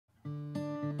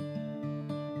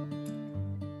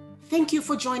Thank you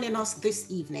for joining us this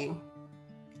evening.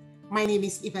 My name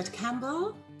is Evette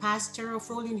Campbell, pastor of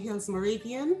Rolling Hills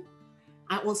Moravian.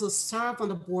 I also serve on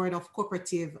the board of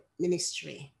Cooperative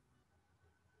Ministry.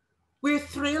 We're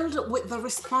thrilled with the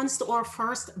response to our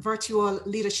first virtual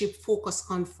Leadership Focus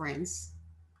Conference.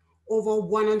 Over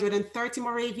 130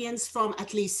 Moravians from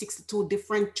at least 62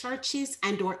 different churches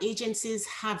and/or agencies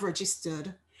have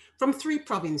registered from 3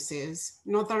 provinces: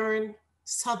 Northern,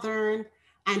 Southern,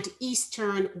 and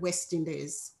Eastern West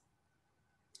Indies.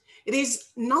 It is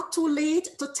not too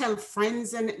late to tell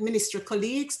friends and ministry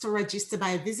colleagues to register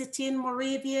by visiting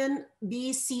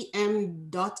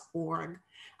moravianbcm.org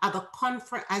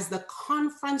as the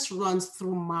conference runs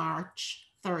through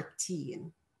March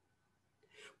 13.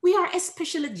 We are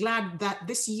especially glad that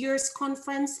this year's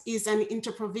conference is an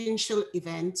interprovincial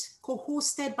event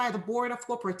co-hosted by the Board of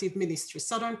Cooperative Ministry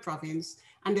Southern Province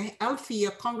and the Althea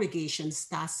Congregations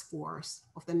Task Force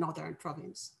of the Northern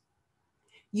Province.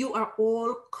 You are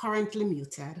all currently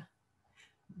muted,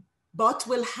 but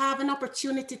we'll have an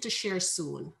opportunity to share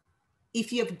soon.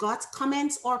 If you've got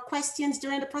comments or questions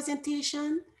during the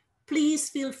presentation,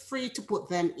 please feel free to put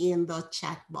them in the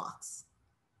chat box.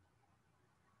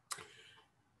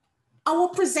 Our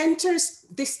presenters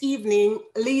this evening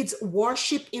leads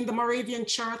worship in the Moravian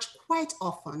Church quite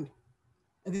often.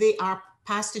 They are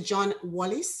Pastor John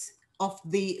Wallace of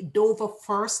the Dover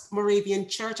First Moravian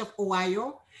Church of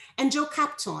Ohio, and Joe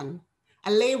Compton,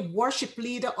 a lay worship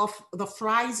leader of the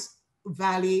Fries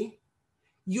Valley,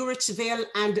 Urichville,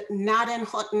 and Naden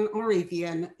Hutton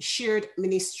Moravian Shared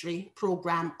Ministry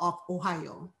Program of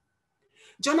Ohio.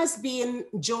 John has been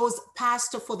Joe's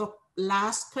pastor for the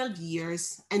last 12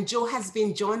 years, and Joe has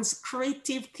been John's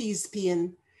creative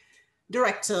thespian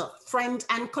director, friend,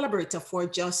 and collaborator for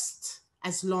just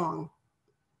as long.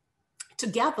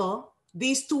 Together,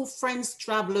 these 2 friends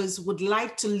travelers would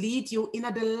like to lead you in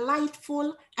a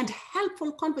delightful and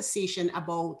helpful conversation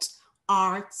about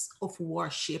arts of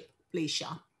worship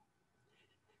pleasure.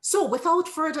 So without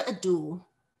further ado,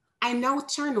 I now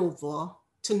turn over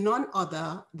to none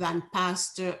other than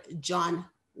Pastor John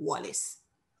Wallace.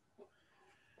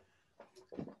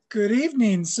 Good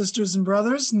evening, sisters and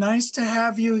brothers. Nice to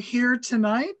have you here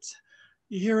tonight.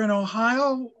 Here in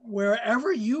Ohio,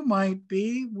 wherever you might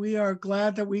be, we are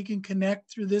glad that we can connect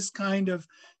through this kind of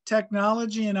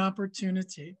technology and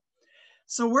opportunity.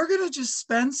 So we're going to just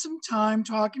spend some time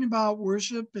talking about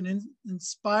worship and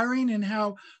inspiring, and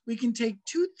how we can take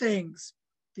 2 things,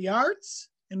 the arts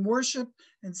and worship,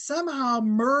 and somehow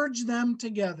merge them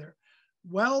together,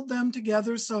 weld them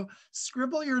together. So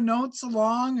scribble your notes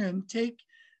along and take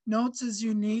notes as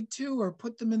you need to, or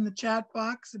put them in the chat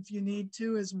box if you need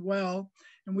to as well.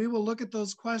 And we will look at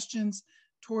those questions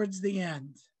towards the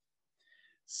end.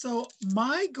 So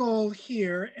my goal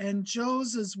here, and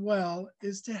Joe's as well,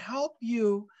 is to help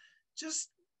you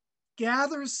just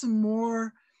gather some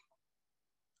more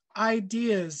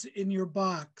ideas in your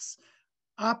box,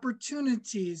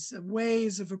 opportunities,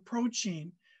 ways of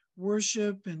approaching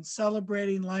worship and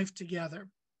celebrating life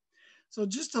together. So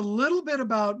just a little bit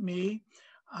about me.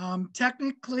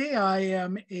 Technically, I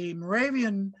am a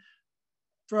Moravian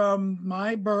from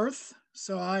my birth.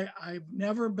 So I've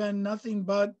never been nothing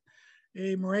but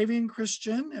a Moravian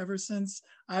Christian ever since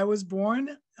I was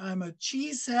born. I'm a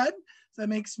cheesehead. That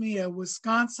makes me a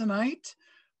Wisconsinite,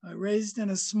 raised in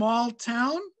a small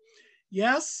town.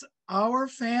 Yes, our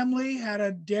family had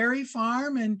a dairy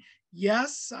farm, and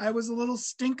yes, I was a little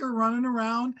stinker running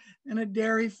around in a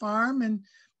dairy farm and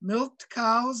milked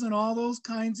cows and all those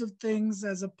kinds of things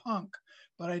as a punk.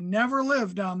 But I never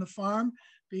lived on the farm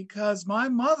because my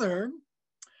mother,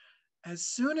 as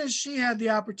soon as she had the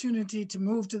opportunity to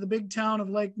move to the big town of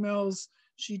Lake Mills,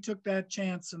 she took that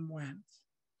chance and went.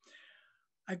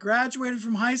 I graduated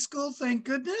from high school, thank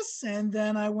goodness, and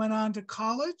then I went on to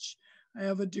college. I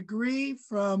have a degree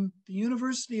from the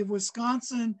University of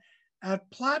Wisconsin at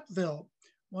Platteville,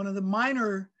 one of the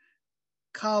minor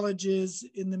colleges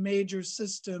in the major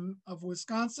system of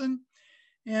Wisconsin.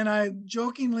 And I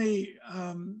jokingly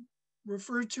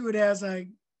refer to it as I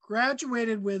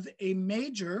graduated with a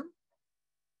major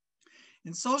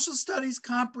in social studies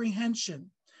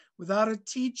comprehension without a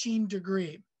teaching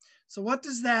degree. So what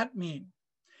does that mean?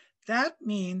 That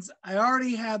means I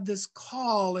already had this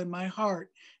call in my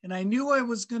heart, and I knew I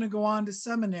was going to go on to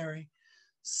seminary.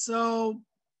 So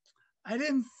I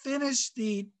didn't finish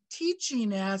the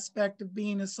teaching aspect of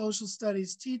being a social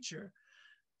studies teacher.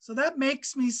 So that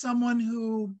makes me someone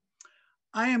who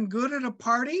I am good at a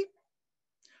party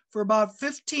for about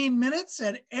 15 minutes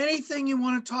at anything you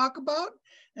want to talk about.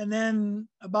 And then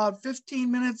about 15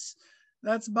 minutes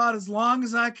That's about as long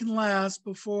as I can last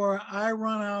before I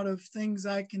run out of things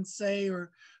I can say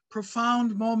or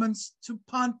profound moments to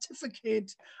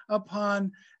pontificate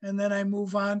upon, and then I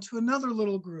move on to another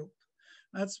little group.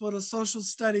 That's what a social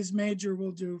studies major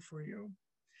will do for you.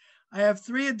 I have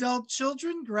 3 adult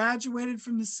children, graduated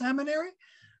from the seminary,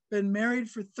 been married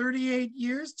for 38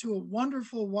 years to a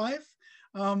wonderful wife.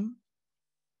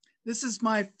 This is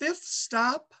my 5th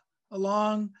stop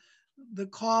along the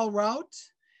call route.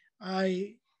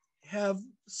 I have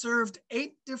served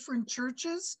 8 different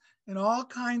churches in all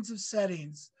kinds of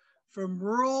settings, from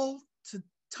rural to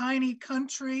tiny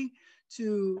country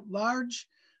to large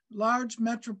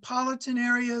metropolitan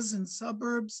areas and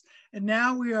suburbs. And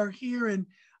now we are here in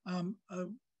a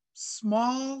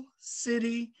small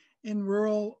city in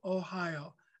rural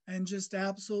Ohio, and just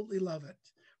absolutely love it.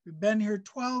 We've been here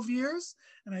 12 years,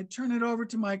 and I turn it over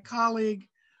to my colleague,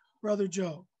 Brother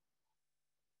Joe.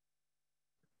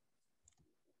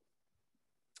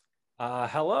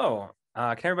 Hello,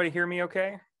 can everybody hear me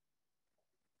okay?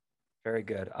 Very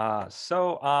good.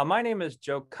 My name is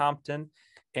Joe Compton,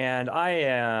 and I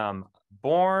am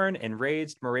born and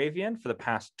raised Moravian for the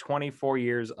past 24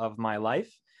 years of my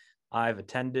life. I've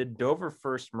attended Dover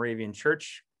First Moravian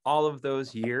Church all of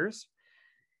those years,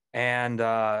 and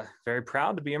very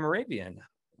proud to be a Moravian.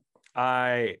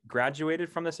 I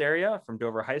graduated from this area, from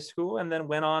Dover High School, and then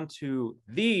went on to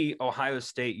the Ohio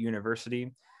State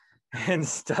University and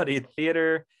studied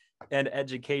theater and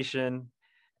education,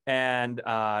 and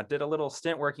did a little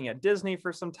stint working at Disney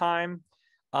for some time.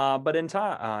 But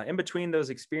in between those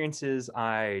experiences,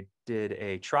 I did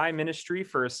a tri-ministry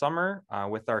for a summer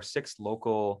with our 6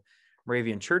 local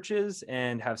Moravian churches,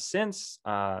 and have since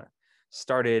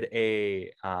started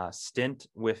a stint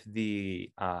with the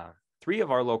 3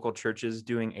 of our local churches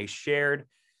doing a shared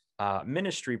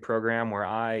ministry program where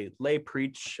I lay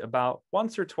preach about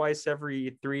once or twice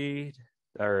every 3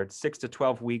 or 6 to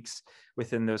 12 weeks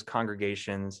within those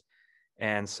congregations.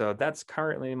 And so that's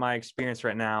currently my experience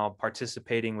right now,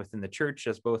 participating within the church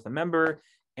as both a member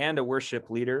and a worship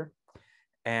leader.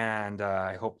 And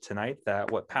I hope tonight that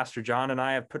what Pastor John and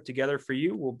I have put together for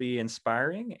you will be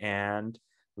inspiring, and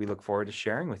we look forward to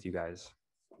sharing with you guys.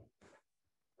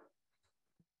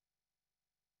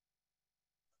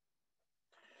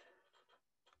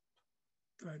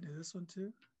 Do I do this one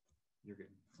too? You're good.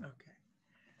 Okay.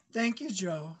 Thank you,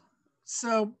 Joe.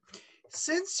 So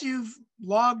since you've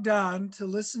logged on to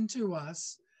listen to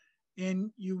us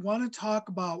and you want to talk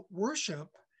about worship,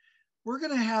 we're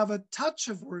going to have a touch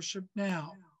of worship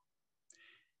now.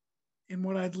 And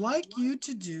what I'd like you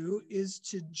to do is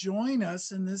to join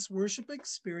us in this worship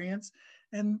experience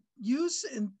and use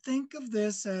and think of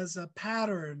this as a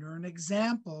pattern or an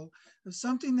example of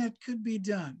something that could be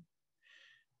done.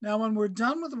 Now, when we're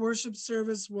done with the worship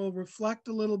service, we'll reflect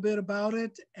a little bit about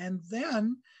it, and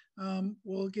then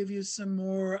we'll give you some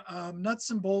more nuts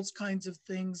and bolts kinds of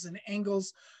things and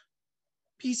angles,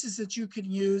 pieces that you can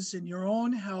use in your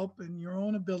own help and your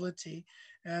own ability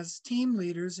as team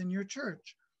leaders in your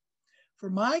church. For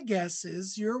my guess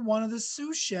is you're one of the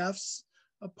sous chefs,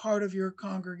 a part of your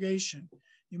congregation.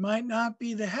 You might not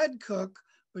be the head cook,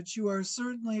 but you are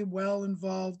certainly well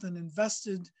involved and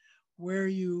invested where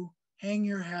you hang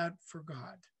your hat for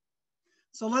God.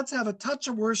 So let's have a touch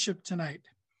of worship tonight.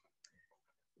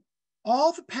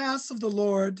 All the paths of the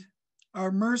Lord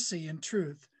are mercy and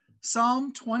truth.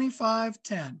 Psalm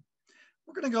 25:10.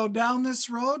 We're going to go down this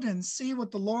road and see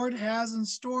what the Lord has in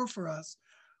store for us.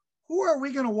 Who are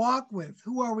we going to walk with?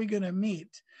 Who are we going to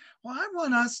meet? Well, I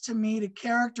want us to meet a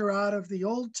character out of the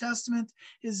Old Testament.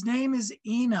 His name is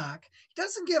Enoch. He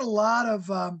doesn't get a lot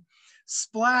of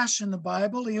splash in the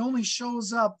Bible. He only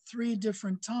shows up 3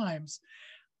 different times.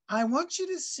 I want you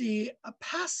to see a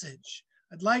passage.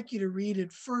 I'd like you to read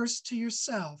it first to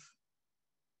yourself.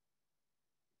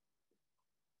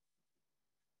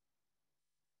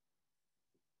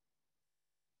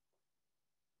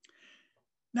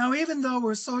 Now, even though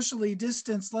we're socially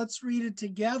distanced, let's read it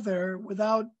together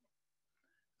without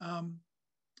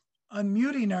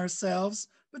unmuting ourselves,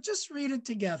 but just read it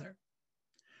together.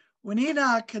 When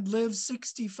Enoch had lived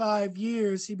 65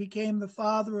 years, he became the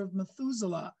father of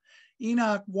Methuselah.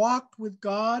 Enoch walked with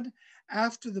God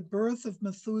after the birth of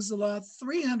Methuselah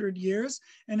 300 years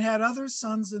and had other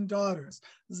sons and daughters.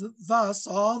 Thus,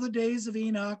 all the days of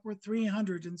Enoch were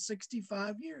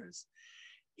 365 years.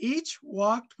 Each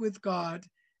walked with God,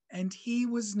 and he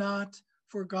was not,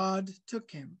 for God took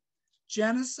him.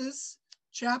 Genesis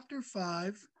chapter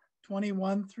 5,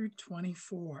 21 through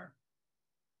 24.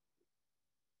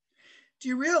 Do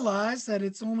you realize that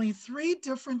it's only 3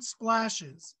 different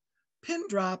splashes, pin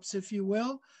drops, if you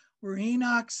will, where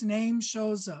Enoch's name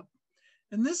shows up?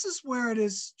 And this is where it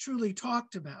is truly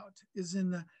talked about, is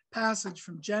in the passage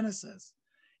from Genesis.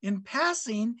 In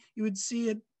passing, you would see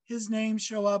it, his name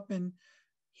show up in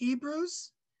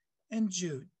Hebrews and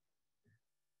Jude.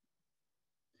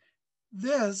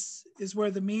 This is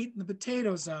where the meat and the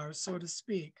potatoes are, so to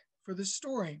speak, for the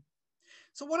story.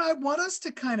 So what I want us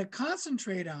to kind of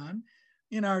concentrate on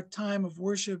in our time of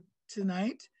worship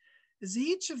tonight is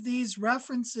each of these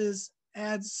references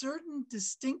adds certain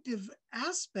distinctive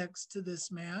aspects to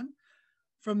this man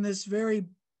from this very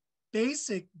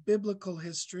basic biblical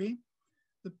history,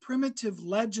 the primitive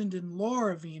legend and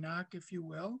lore of Enoch, if you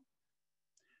will.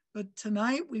 But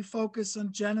tonight we focus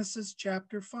on Genesis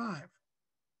chapter 5,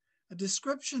 a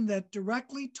description that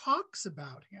directly talks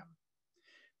about him.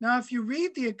 Now, if you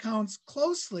read the accounts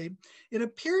closely, it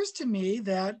appears to me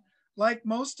that, like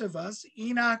most of us,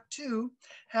 Enoch too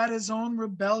had his own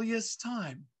rebellious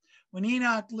time. When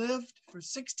Enoch lived for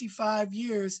 65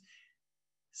 years,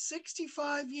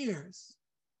 65 years,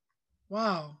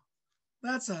 wow,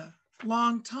 that's a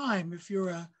long time. If you're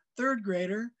a third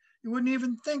grader, you wouldn't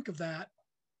even think of that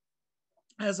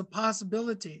as a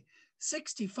possibility.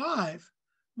 65,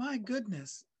 my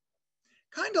goodness.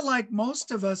 Kind of like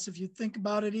most of us, if you think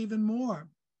about it even more.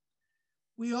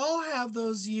 We all have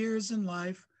those years in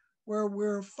life where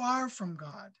we're far from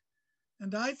God.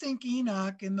 And I think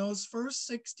Enoch in those first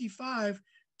 65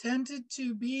 tended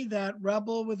to be that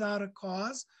rebel without a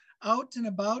cause, out and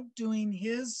about doing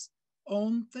his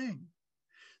own thing.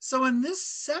 So in this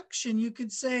section, you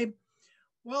could say,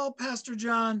 well, Pastor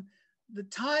John, the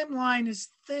timeline is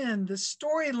thin, the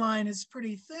storyline is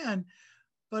pretty thin,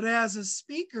 but as a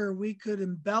speaker, we could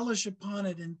embellish upon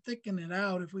it and thicken it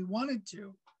out if we wanted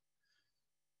to.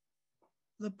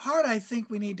 The part I think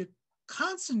we need to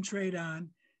concentrate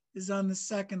on is on the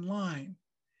second line.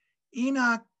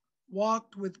 Enoch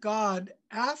walked with God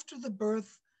after the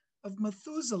birth of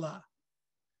Methuselah,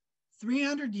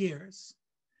 300 years,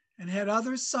 and had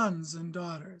other sons and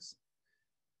daughters.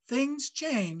 Things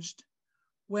changed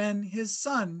when his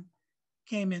son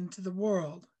came into the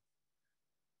world.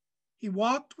 He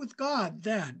walked with God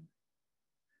then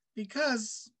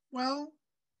because, well,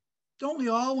 don't we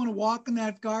all want to walk in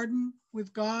that garden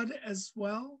with God as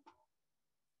well?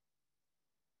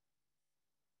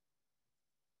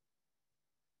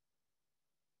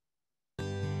 I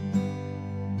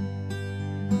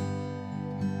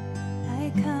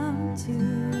come to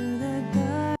the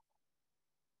garden.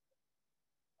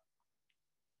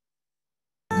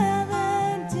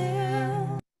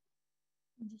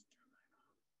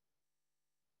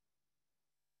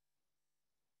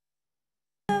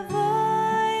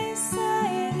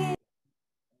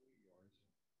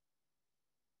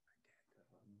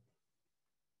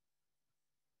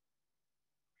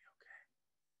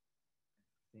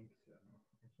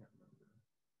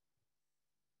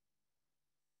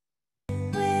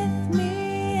 With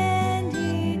me, and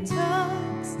he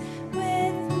talks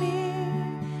with me,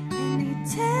 and he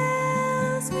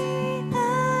tells me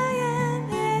I am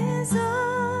his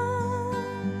own,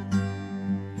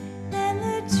 and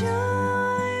the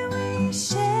joy we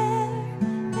share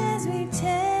as we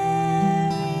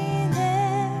tarry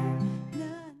there,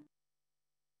 none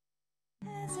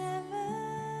has ever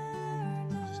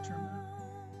known.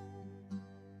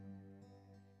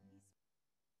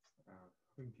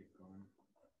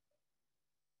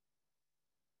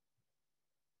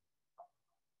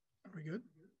 Are we good?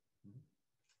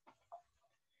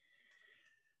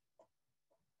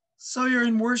 So you're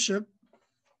in worship.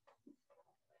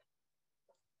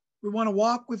 We want to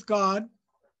walk with God.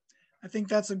 I think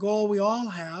that's a goal we all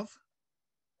have.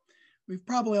 We've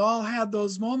probably all had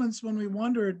those moments when we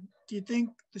wondered, do you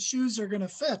think the shoes are going to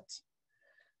fit?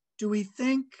 Do we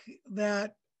think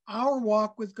that our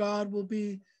walk with God will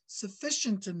be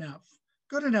sufficient enough,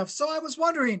 good enough? So I was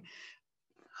wondering,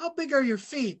 how big are your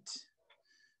feet?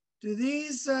 Do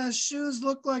these shoes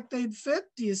look like they'd fit?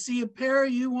 Do you see a pair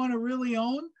you want to really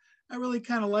own? I really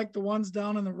kind of like the ones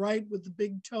down on the right with the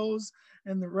big toes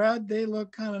and the red. They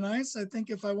look kind of nice. I think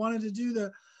if I wanted to do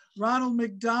the Ronald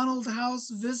McDonald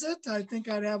House visit, I think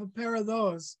I'd have a pair of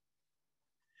those.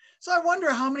 So I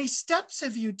wonder, how many steps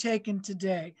have you taken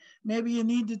today? Maybe you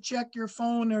need to check your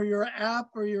phone or your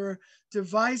app or your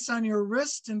device on your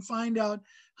wrist and find out,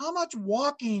 how much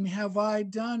walking have I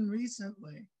done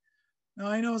recently? Now,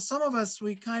 I know some of us,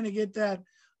 we kind of get that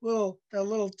little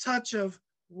touch of,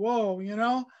 whoa, you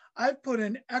know, I've put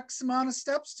in X amount of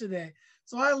steps today.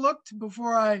 So I looked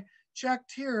before I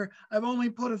checked here. I've only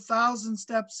put 1,000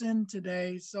 steps in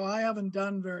today, so I haven't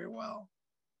done very well.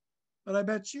 But I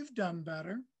bet you've done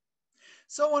better.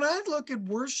 So when I look at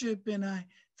worship and I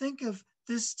think of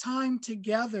this time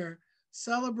together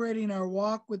celebrating our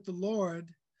walk with the Lord,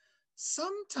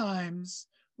 sometimes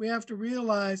we have to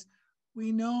realize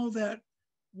we know that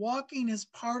walking is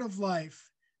part of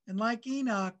life. And like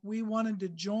Enoch, we wanted to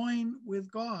join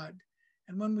with God.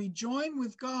 And when we join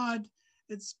with God,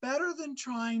 it's better than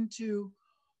trying to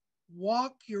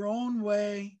walk your own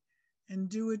way and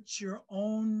do it your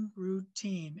own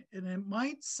routine. And it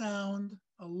might sound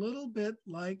a little bit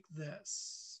like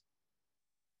this.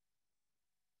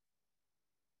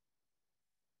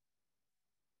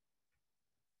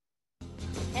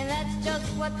 And that's just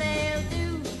what they'll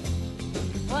do.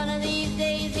 One of these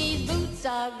days these boots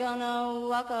are gonna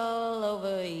walk all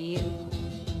over you.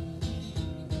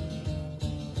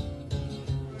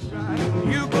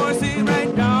 You gonna sit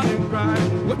right down and cry.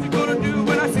 What you gonna do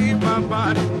when I see my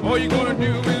body? All you gonna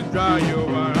do is dry your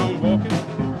eye. I'm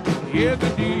walking, here's the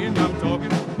D and I'm talking.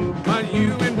 But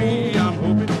you and me, I'm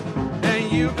hoping,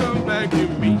 and you come back to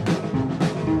me.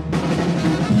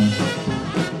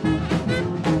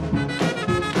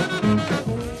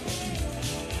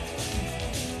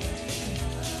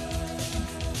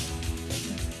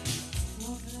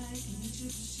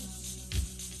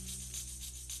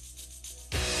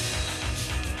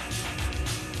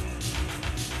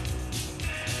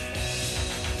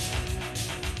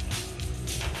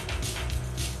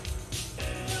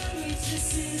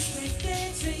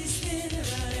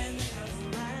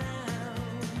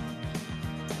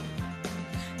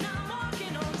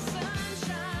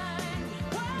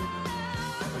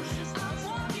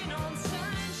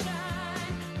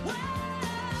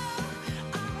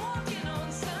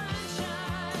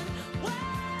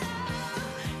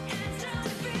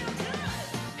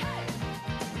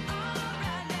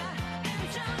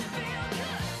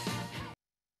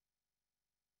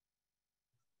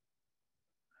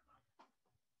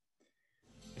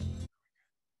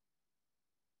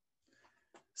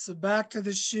 So back to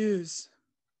the shoes,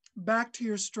 back to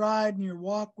your stride and your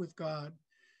walk with God.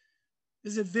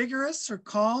 Is it vigorous or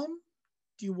calm?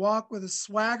 Do you walk with a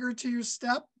swagger to your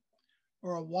step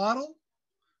or a waddle?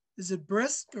 Is it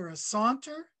brisk or a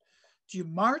saunter? Do you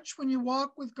march when you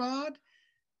walk with God?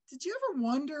 Did you ever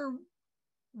wonder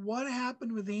what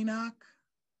happened with Enoch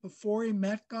before he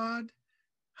met God?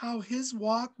 How his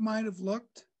walk might have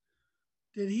looked?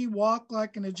 Did he walk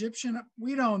like an Egyptian?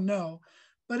 We don't know.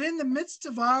 But in the midst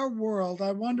of our world,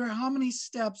 I wonder how many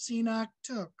steps Enoch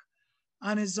took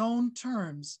on his own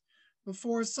terms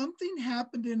before something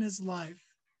happened in his life.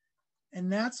 And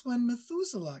that's when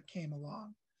Methuselah came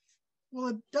along. Well,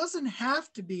 it doesn't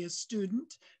have to be a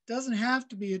student, doesn't have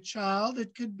to be a child.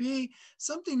 It could be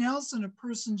something else in a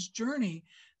person's journey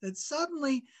that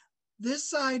suddenly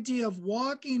this idea of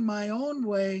walking my own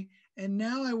way and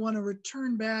now I want to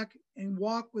return back and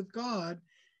walk with God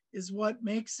is what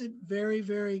makes it very,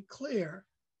 very clear.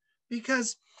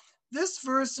 Because this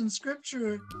verse in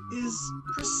scripture is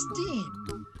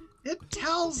pristine. It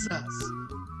tells us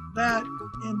that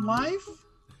in life,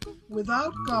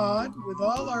 without God, with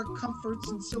all our comforts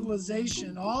and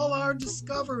civilization, all our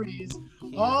discoveries,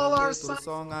 all our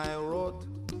song I wrote.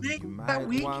 things that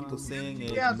we can do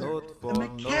together, the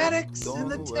mechanics and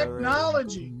the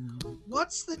technology,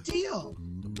 what's the deal?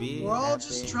 We're all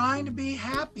just trying to be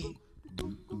happy.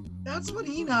 That's what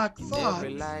Enoch thought.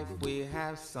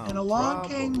 And along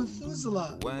came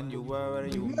Methuselah. And he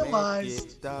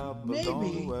realized,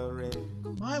 maybe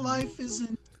my life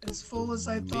isn't as full as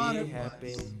I thought it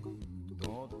was.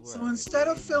 So instead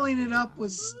of filling it up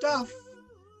with stuff,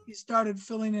 he started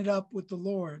filling it up with the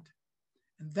Lord.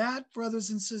 And that,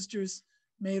 brothers and sisters,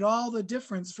 made all the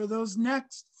difference for those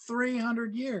next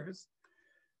 300 years.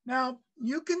 Now,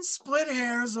 you can split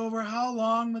hairs over how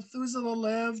long Methuselah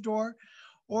lived or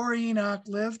Enoch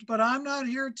lived, but I'm not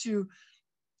here to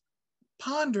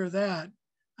ponder that.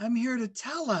 I'm here to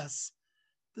tell us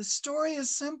the story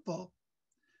is simple.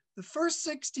 The first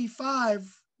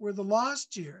 65 were the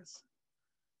lost years.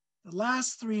 The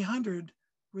last 300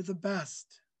 were the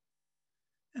best.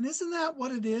 And isn't that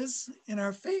what it is in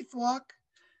our faith walk?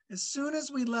 As soon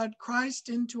as we let Christ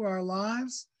into our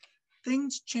lives,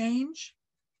 things change.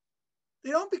 They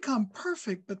don't become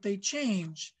perfect, but they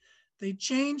change. They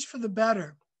change for the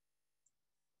better.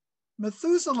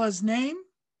 Methuselah's name,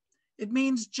 it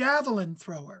means javelin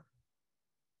thrower.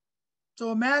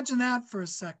 So imagine that for a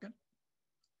second.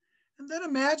 And then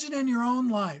imagine in your own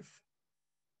life,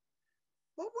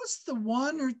 what was the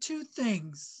one or two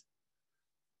things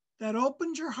that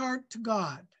opened your heart to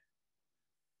God,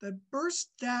 that burst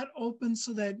that open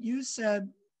so that you said,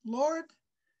 Lord,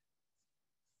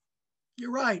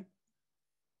 you're right.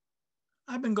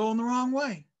 I've been going the wrong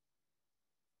way.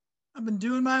 I've been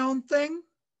doing my own thing.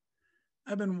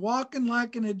 I've been walking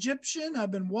like an Egyptian.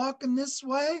 I've been walking this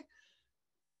way.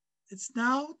 It's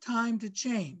now time to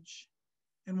change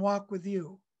and walk with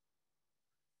you,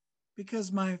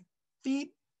 because my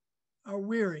feet are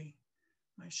weary.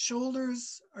 My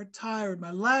shoulders are tired.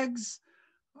 My legs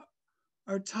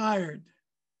are tired.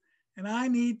 And I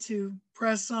need to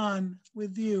press on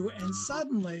with you. And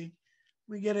suddenly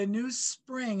we get a new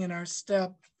spring in our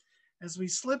step as we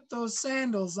slip those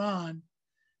sandals on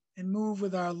and move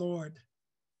with our Lord.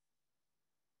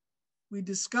 We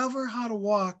discover how to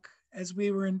walk as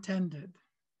we were intended,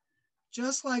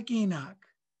 just like Enoch.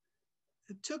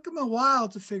 It took him a while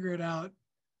to figure it out,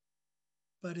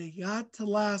 but it got to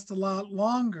last a lot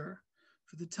longer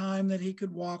for the time that he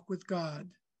could walk with God.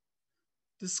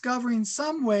 Discovering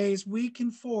some ways we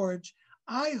can forge,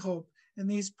 I hope, in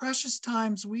these precious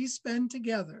times we spend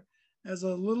together as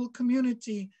a little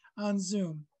community on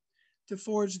Zoom, to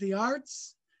forge the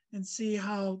arts and see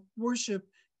how worship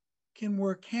can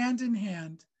work hand in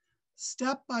hand,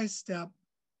 step by step,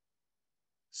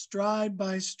 stride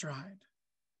by stride.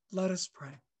 Let us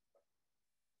pray.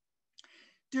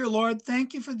 Dear Lord,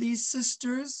 thank you for these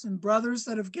sisters and brothers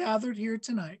that have gathered here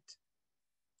tonight.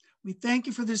 We thank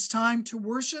you for this time to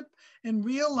worship and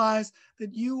realize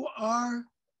that you are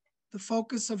the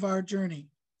focus of our journey,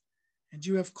 and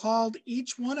you have called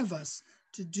each one of us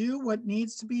to do what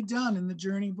needs to be done in the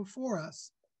journey before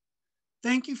us.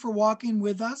 Thank you for walking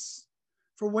with us,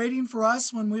 for waiting for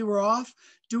us when we were off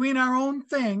doing our own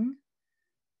thing,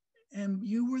 and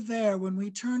you were there when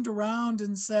we turned around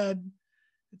and said,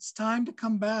 it's time to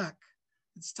come back.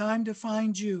 It's time to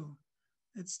find you.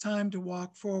 It's time to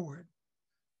walk forward.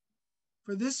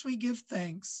 For this we give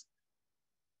thanks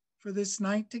for this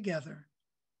night together.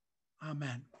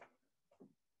 Amen.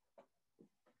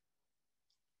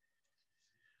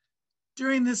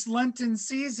 During this Lenten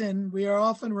season, we are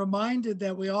often reminded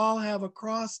that we all have a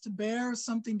cross to bear,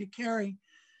 something to carry.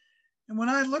 And when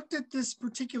I looked at this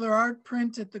particular art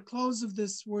print at the close of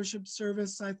this worship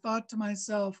service, I thought to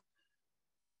myself,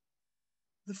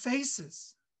 the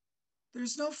faces.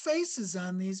 There's no faces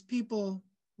on these people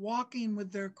walking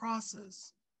with their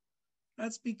crosses.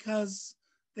 That's because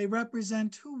they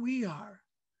represent who we are,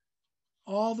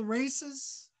 all the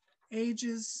races,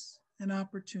 ages, and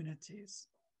opportunities,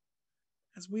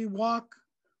 as we walk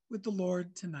with the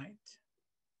Lord tonight.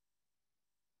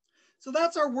 So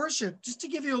that's our worship, just to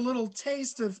give you a little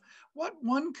taste of what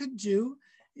one could do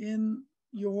in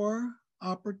your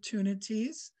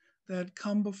opportunities that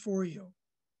come before you.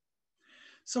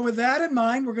 So with that in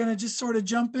mind, we're going to just sort of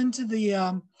jump into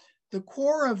the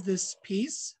core of this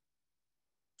piece.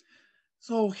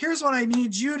 So here's what I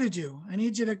need you to do. I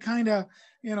need you to kind of,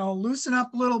 loosen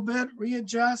up a little bit,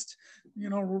 readjust,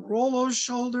 roll those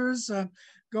shoulders,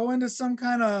 go into some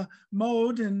kind of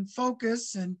mode and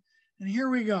focus. And here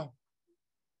we go.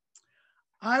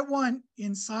 I want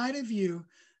inside of you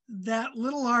that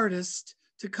little artist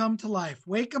to come to life.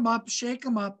 Wake them up, shake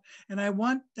them up. And I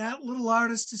want that little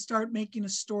artist to start making a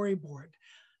storyboard.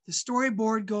 The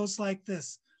storyboard goes like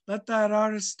this. Let that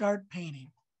artist start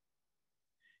painting.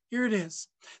 Here it is.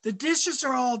 The dishes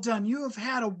are all done. You have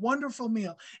had a wonderful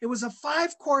meal. It was a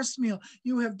 5-course meal.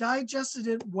 You have digested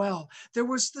it well. There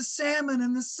was the salmon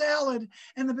and the salad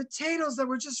and the potatoes that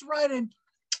were just right. And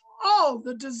oh,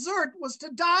 the dessert was to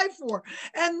die for.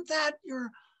 And that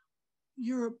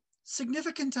your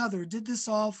significant other did this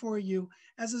all for you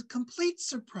as a complete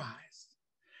surprise.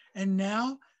 And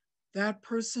now that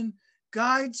person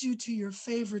guides you to your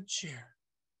favorite chair.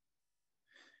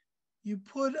 You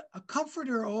put a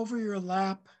comforter over your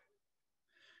lap.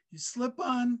 You slip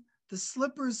on the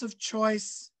slippers of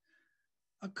choice,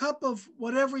 a cup of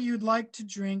whatever you'd like to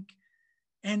drink,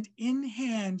 and in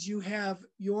hand you have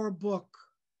your book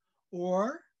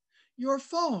or your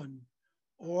phone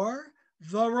or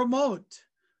the remote,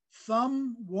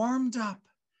 thumb warmed up,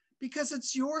 because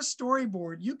it's your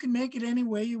storyboard. You can make it any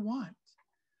way you want.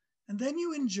 And then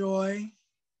you enjoy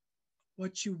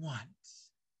what you want.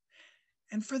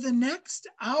 And for the next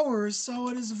hour or so,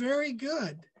 it is very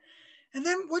good. And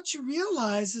then what you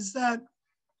realize is that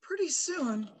pretty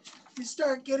soon you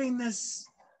start getting this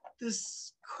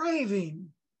craving.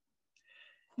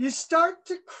 You start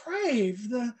to crave.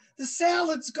 The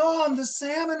salad's gone, the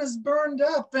salmon is burned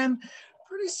up, and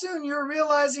pretty soon you're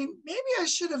realizing maybe I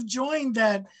should have joined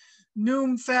that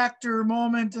Noom Factor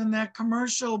moment in that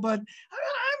commercial, but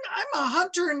I'm a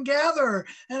hunter and gatherer,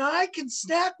 and I can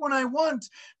snack when I want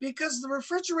because the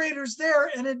refrigerator's there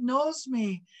and it knows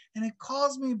me and it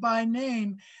calls me by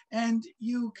name, and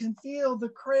you can feel the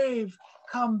crave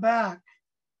come back.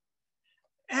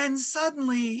 And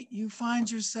suddenly you find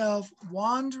yourself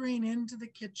wandering into the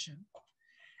kitchen,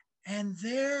 And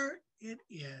there it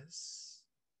is.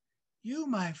 You,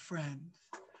 my friend,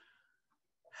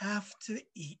 have to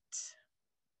eat.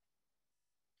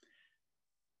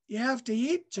 You have to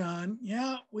eat, John.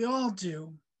 Yeah, we all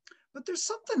do. But there's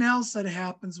something else that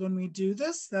happens when we do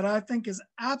this that I think is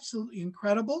absolutely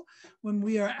incredible when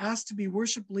we are asked to be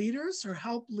worship leaders or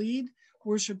help lead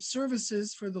worship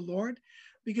services for the Lord,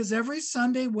 because every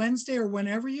Sunday, Wednesday, or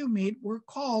whenever you meet, we're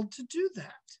called to do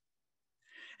that.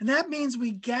 And that means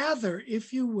we gather,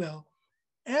 if you will,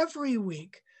 every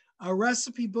week, a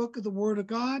recipe book of the Word of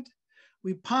God.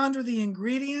 We ponder the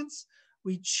ingredients.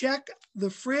 We check the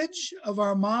fridge of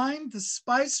our mind, the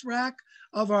spice rack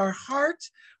of our heart.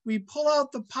 We pull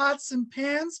out the pots and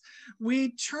pans.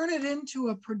 We turn it into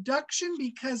a production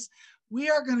because we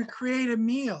are going to create a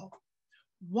meal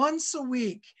once a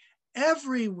week,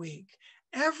 every week.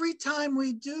 Every time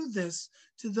we do this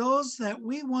to those that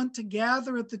we want to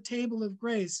gather at the table of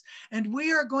grace, and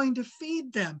we are going to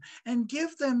feed them and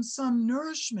give them some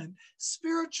nourishment,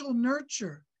 spiritual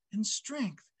nurture and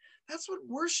strength. That's what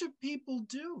worship people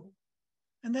do.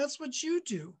 And that's what you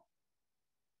do.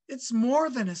 It's more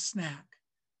than a snack.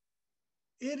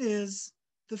 It is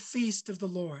the feast of the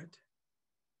Lord.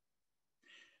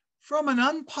 From an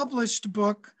unpublished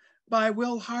book by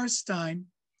Will Harstein,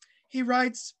 he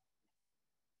writes,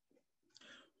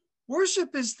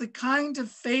 worship is the kind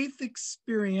of faith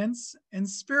experience and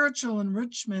spiritual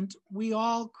enrichment we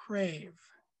all crave.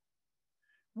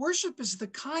 Worship is the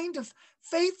kind of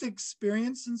faith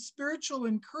experience and spiritual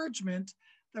encouragement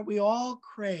that we all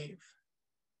crave.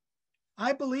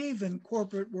 I believe in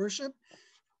corporate worship,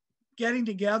 getting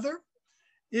together.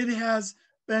 It has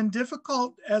been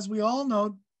difficult, as we all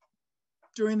know,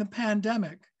 during the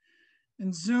pandemic.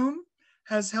 And Zoom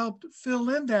has helped fill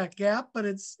in that gap, but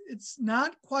it's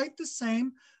not quite the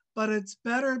same, but it's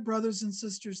better, brothers and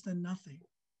sisters, than nothing.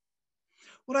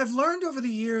 What I've learned over the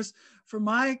years from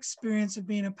my experience of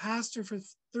being a pastor for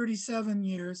 37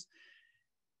 years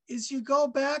is you go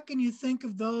back and you think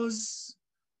of those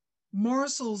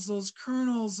morsels, those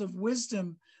kernels of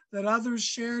wisdom that others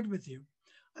shared with you.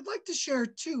 I'd like to share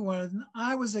two. When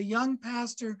I was a young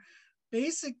pastor,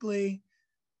 basically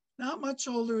not much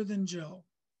older than Joe.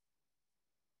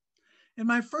 In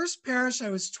my first parish, I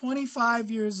was 25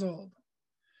 years old.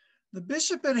 The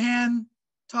bishop at hand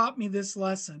taught me this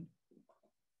lesson.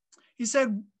 He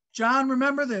said, John,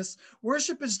 remember this,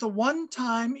 worship is the one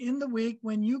time in the week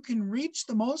when you can reach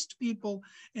the most people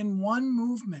in one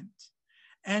movement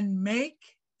and make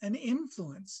an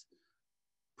influence.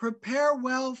 Prepare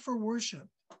well for worship.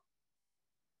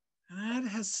 And that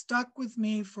has stuck with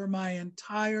me for my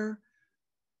entire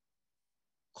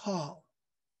call.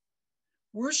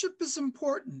 Worship is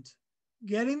important.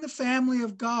 Getting the family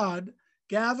of God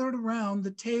gathered around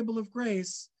the table of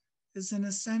grace is an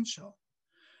essential.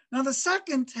 Now, the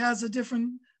second has a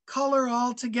different color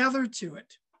altogether to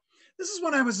it. This is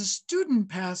when I was a student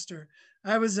pastor.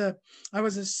 I was a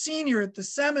senior at the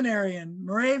seminary in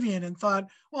Moravian and thought,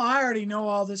 well, I already know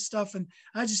all this stuff and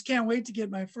I just can't wait to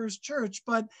get my first church.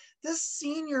 But this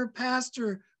senior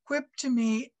pastor quipped to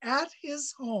me at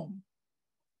his home,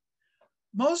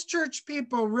 most church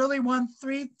people really want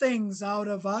three things out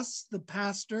of us, the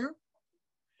pastor: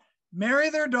 marry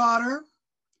their daughter,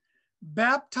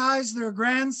 baptize their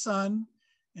grandson,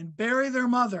 and bury their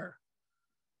mother.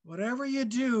 Whatever you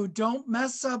do, don't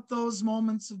mess up those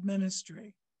moments of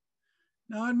ministry.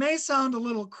 Now, it may sound a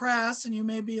little crass and you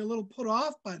may be a little put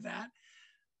off by that,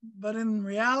 but in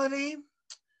reality,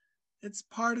 it's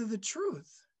part of the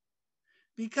truth.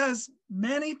 Because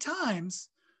many times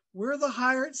we're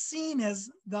seen as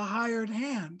the hired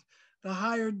hand, the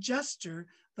hired jester,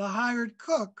 the hired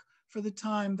cook for the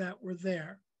time that we're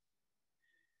there.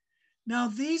 Now,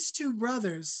 these two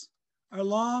brothers are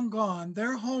long gone.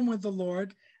 They're home with the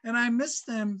Lord, and I miss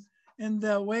them in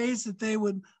the ways that they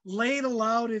would ladle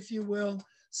out, if you will,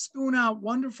 spoon out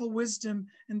wonderful wisdom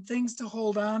and things to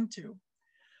hold on to.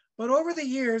 But over the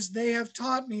years, they have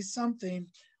taught me something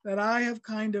that I have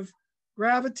kind of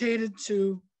gravitated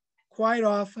to quite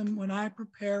often when I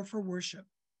prepare for worship.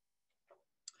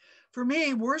 For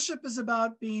me, worship is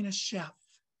about being a chef.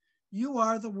 You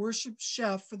are the worship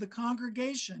chef for the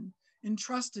congregation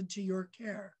entrusted to your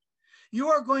care. You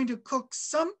are going to cook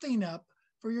something up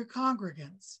for your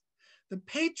congregants, the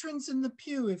patrons in the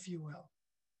pew, if you will.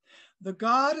 The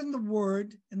God and the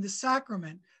Word and the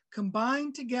sacrament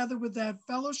combined together with that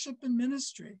fellowship and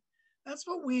ministry. That's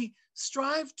what we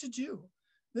strive to do.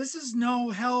 This is no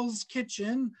Hell's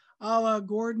Kitchen a la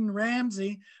Gordon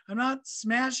Ramsay. I'm not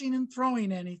smashing and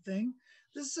throwing anything.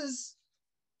 This is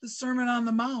the Sermon on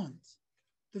the Mount,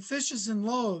 the fishes and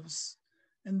loaves.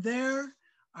 And there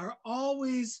are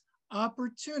always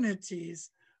opportunities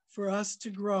for us to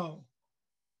grow.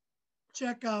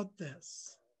 Check out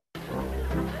this.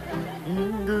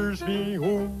 Fingers me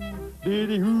home,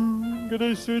 diddy who,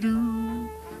 gada sadu.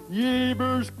 Ye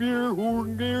berskeer,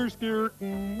 horn, gear, skeer,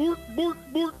 bork, bork,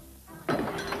 bork.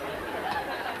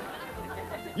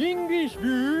 English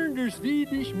beer, the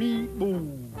Swedish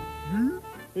meatball. You,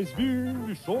 it's beer,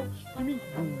 the sauce, the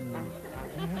meatball.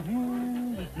 The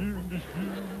beer, the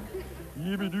beer.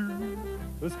 Yibidoo,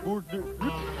 the sport, the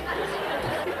rip.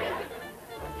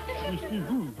 It's the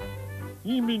who.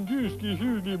 Even just get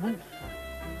here, the move.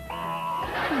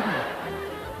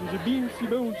 It's a beansy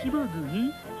bouncy burger,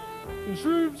 eh? And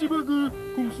serves the burger,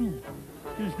 come soon.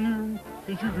 It's here,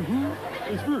 it's here, who?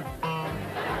 It's bird.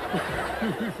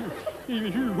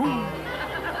 Even here, who?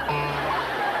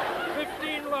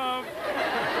 15 love.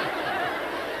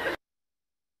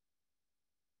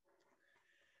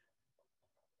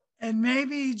 And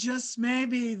maybe, just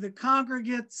maybe, the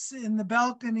congregates in the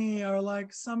balcony are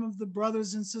like some of the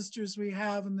brothers and sisters we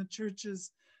have in the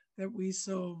churches that we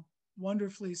so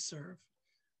wonderfully serve.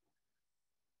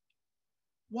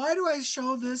 Why do I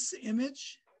show this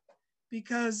image?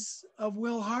 Because of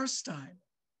Will Harstein,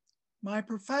 my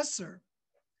professor,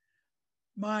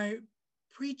 my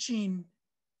preaching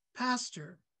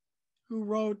pastor, who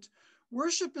wrote,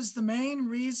 "Worship is the main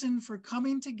reason for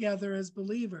coming together as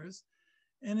believers,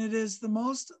 and it is the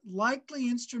most likely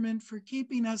instrument for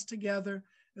keeping us together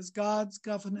as God's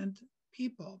covenant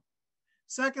people.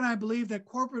 Second, I believe that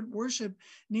corporate worship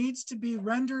needs to be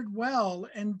rendered well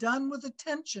and done with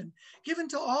attention given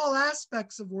to all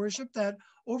aspects of worship that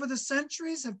over the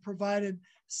centuries have provided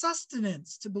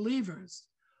sustenance to believers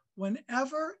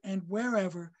whenever and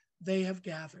wherever they have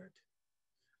gathered."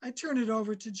 I turn it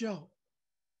over to Joe.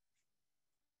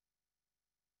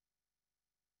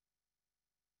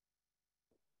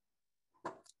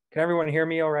 Can everyone hear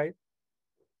me all right?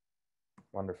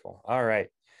 Wonderful. All right.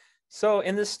 So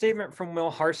in this statement from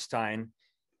Will Harstein,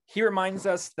 he reminds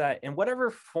us that in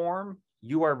whatever form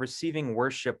you are receiving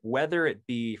worship, whether it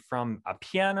be from a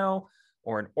piano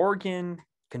or an organ,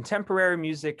 contemporary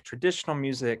music, traditional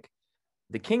music,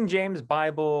 the King James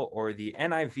Bible or the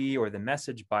NIV or the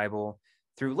Message Bible,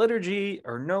 through liturgy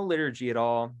or no liturgy at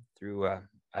all, through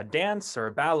a dance or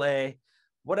a ballet,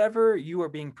 whatever you are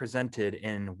being presented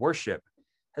in worship,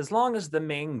 as long as the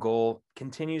main goal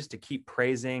continues to keep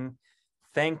praising,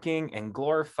 thanking, and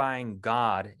glorifying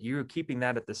God, you're keeping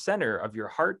that at the center of your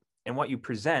heart and what you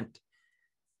present,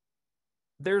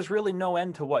 there's really no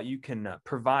end to what you can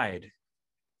provide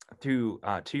to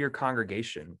your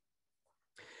congregation.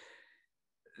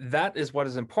 That is what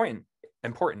is important.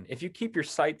 If you keep your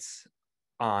sights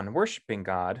on worshiping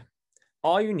God,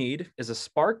 all you need is a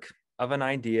spark of an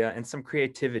idea and some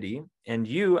creativity, and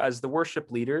you as the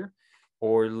worship leader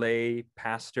or lay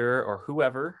pastor or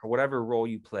whoever, or whatever role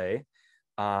you play,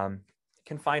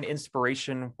 can find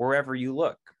inspiration wherever you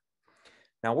look.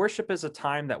 Now, worship is a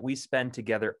time that we spend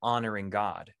together honoring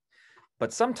God,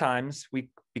 but sometimes we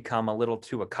become a little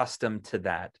too accustomed to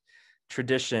that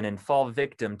tradition and fall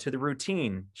victim to the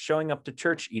routine, showing up to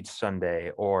church each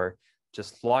Sunday or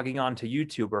just logging on to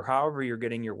YouTube or however you're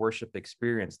getting your worship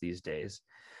experience these days.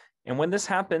 And when this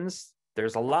happens,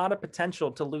 there's a lot of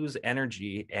potential to lose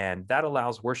energy, and that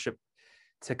allows worship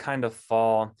to kind of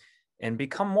fall and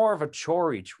become more of a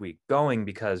chore each week, going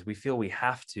because we feel we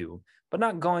have to, but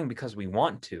not going because we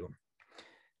want to.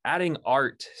 Adding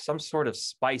art, some sort of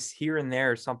spice here and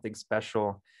there, something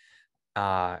special,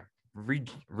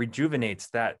 rejuvenates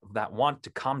that want to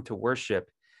come to worship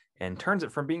and turns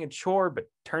it from being a chore, but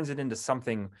turns it into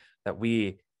something that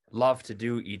we love to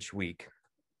do each week.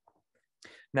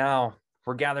 Now,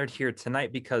 we're gathered here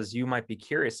tonight because you might be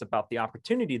curious about the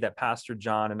opportunity that Pastor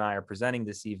John and I are presenting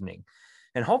this evening.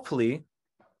 And hopefully,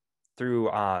 through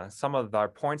some of our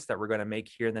points that we're going to make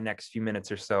here in the next few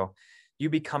minutes or so, you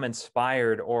become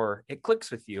inspired, or it clicks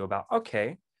with you about,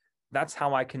 okay, that's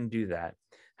how I can do that.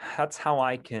 That's how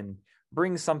I can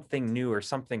bring something new or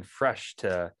something fresh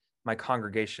to my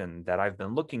congregation that I've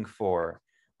been looking for.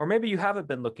 Or maybe you haven't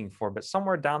been looking for, but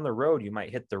somewhere down the road, you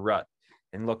might hit the rut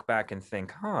and look back and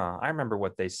think, I remember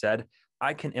what they said.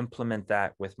 I can implement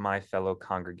that with my fellow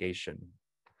congregation.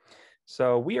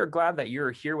 So we are glad that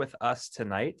you're here with us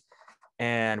tonight,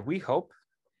 and we hope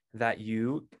that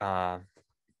you find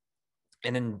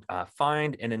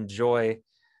and enjoy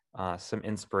some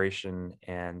inspiration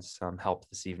and some help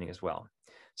this evening as well.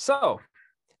 So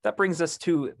that brings us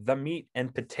to the meat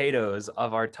and potatoes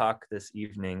of our talk this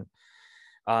evening.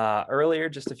 Earlier,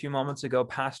 just a few moments ago,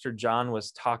 Pastor John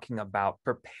was talking about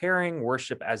preparing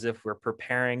worship as if we're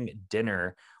preparing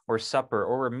dinner or supper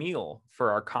or a meal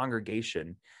for our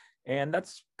congregation. And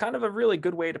that's kind of a really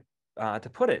good way to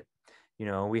put it. You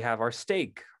know, we have our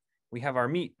steak, we have our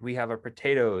meat, we have our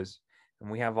potatoes, and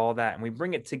we have all that. And we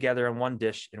bring it together in one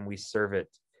dish and we serve it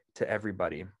to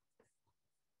everybody.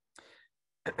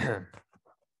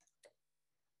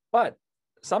 But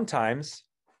sometimes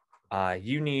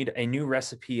you need a new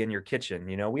recipe in your kitchen.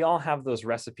 You know, we all have those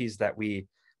recipes that we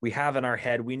have in our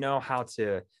head. We know how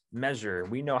to measure.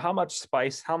 We know how much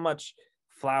spice, how much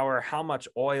flour, how much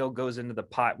oil goes into the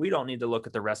pot. We don't need to look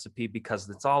at the recipe because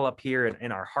it's all up here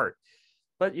in our heart.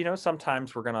 But, you know,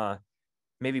 sometimes we're going to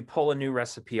maybe pull a new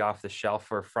recipe off the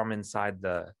shelf or from inside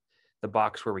the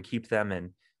box where we keep them. And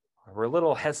we're a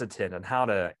little hesitant on how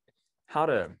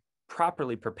to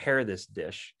properly prepare this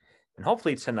dish. And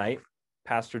hopefully tonight,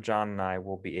 Pastor John and I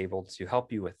will be able to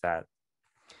help you with that.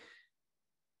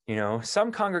 You know,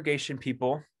 some congregation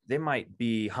people, they might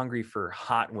be hungry for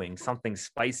hot wings, something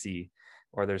spicy,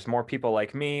 or there's more people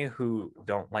like me who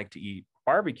don't like to eat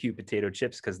barbecue potato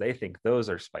chips because they think those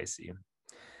are spicy.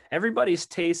 Everybody's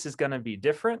taste is going to be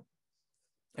different,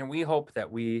 and we hope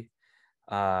that we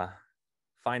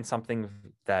find something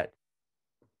that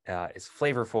is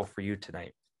flavorful for you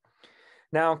tonight.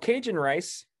 Now, Cajun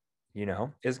rice, you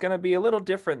know, is going to be a little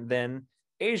different than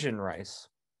Asian rice,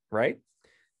 right?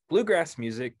 Bluegrass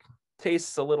music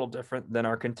tastes a little different than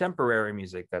our contemporary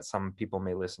music that some people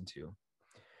may listen to.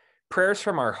 Prayers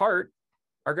from our heart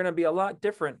are going to be a lot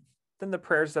different than the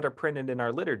prayers that are printed in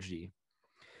our liturgy.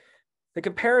 The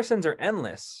comparisons are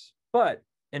endless, but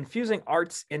infusing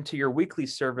arts into your weekly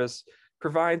service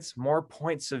provides more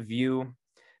points of view,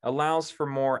 allows for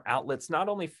more outlets, not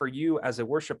only for you as a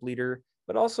worship leader,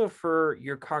 but also for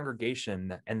your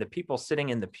congregation and the people sitting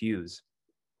in the pews.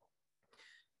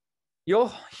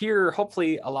 You'll hear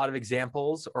hopefully a lot of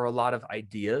examples or a lot of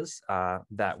ideas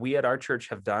that we at our church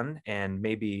have done, and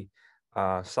maybe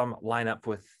some line up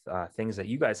with things that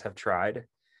you guys have tried.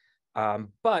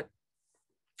 But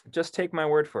just take my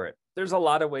word for it. There's a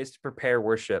lot of ways to prepare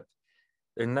worship.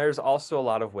 And there's also a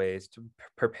lot of ways to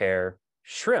prepare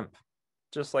shrimp,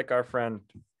 just like our friend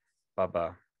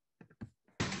Baba.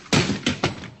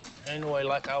 Anyway,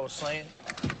 like I was saying,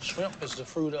 shrimp is the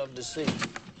fruit of the sea.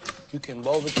 You can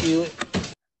barbecue it,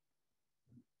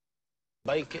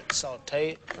 bake it,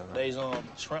 saute it. There's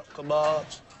shrimp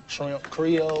kebabs, shrimp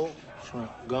creole,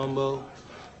 shrimp gumbo,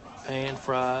 pan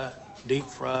fried, deep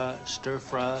fried, stir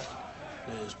fried.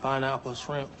 There's pineapple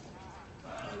shrimp,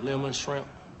 lemon shrimp,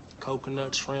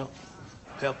 coconut shrimp,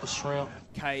 pepper shrimp,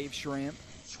 cave shrimp,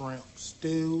 shrimp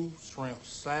stew, shrimp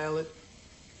salad,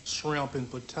 shrimp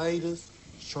and potatoes,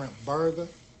 shrimp burger,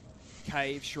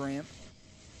 cave shrimp.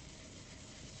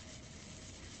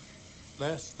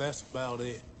 That's about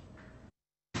it.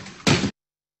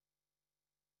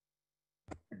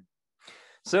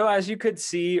 So as you could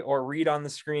see or read on the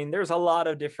screen, there's a lot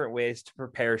of different ways to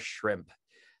prepare shrimp.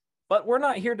 But we're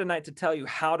not here tonight to tell you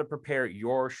how to prepare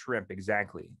your shrimp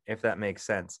exactly, if that makes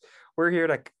sense. We're here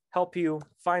to help you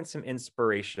find some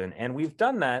inspiration. And we've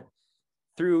done that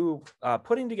through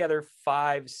putting together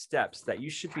 5 steps that you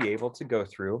should be able to go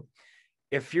through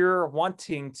if you're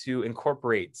wanting to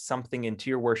incorporate something into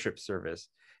your worship service,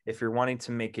 if you're wanting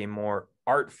to make a more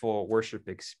artful worship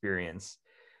experience.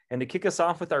 And to kick us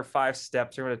off with our 5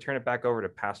 steps, we're going to turn it back over to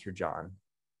Pastor John.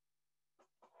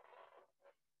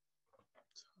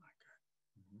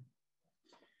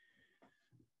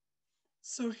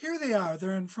 So here they are,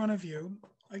 they're in front of you.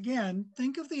 Again,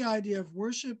 think of the idea of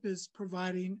worship as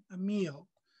providing a meal.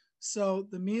 So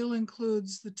the meal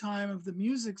includes the time of the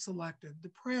music selected, the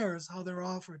prayers, how they're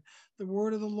offered, the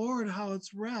word of the Lord, how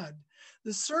it's read,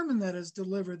 the sermon that is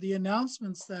delivered, the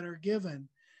announcements that are given.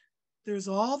 There's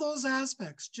all those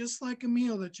aspects, just like a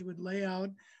meal that you would lay out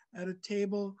at a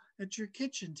table at your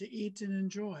kitchen to eat and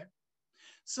enjoy.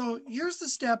 So here's the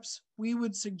steps we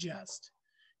would suggest.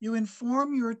 You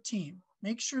inform your team.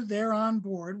 Make sure they're on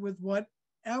board with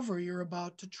whatever you're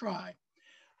about to try.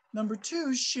 Number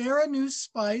 2, share a new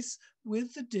spice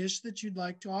with the dish that you'd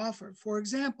like to offer. For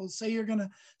example, say you're going to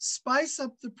spice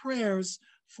up the prayers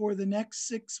for the next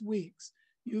 6 weeks.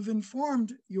 You've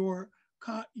informed your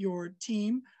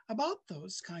team about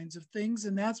those kinds of things,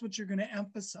 and that's what you're going to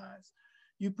emphasize.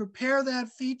 You prepare that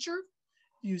feature,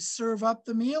 you serve up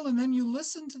the meal, and then you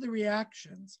listen to the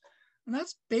reactions. And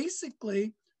that's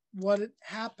basically what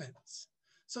happens.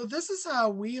 So this is how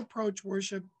we approach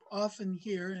worship often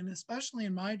here, and especially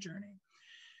in my journey.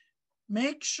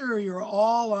 Make sure you're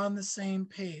all on the same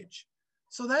page.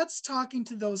 So that's talking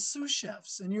to those sous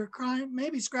chefs, and you're crying,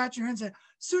 maybe scratching your head and saying,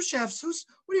 sous chefs, what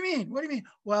do you mean? What do you mean?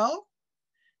 Well,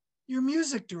 your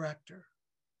music director,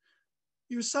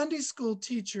 your Sunday school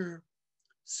teacher,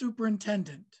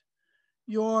 superintendent,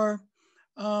 your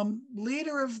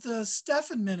leader of the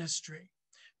Stephen ministry.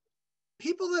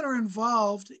 People that are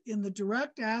involved in the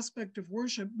direct aspect of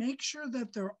worship, make sure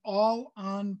that they're all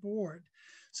on board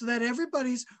so that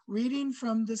everybody's reading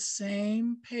from the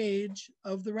same page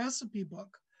of the recipe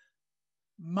book.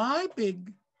 My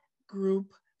big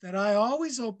group that I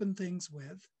always open things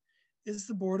with is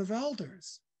the Board of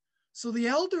Elders. So the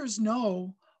elders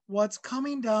know what's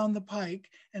coming down the pike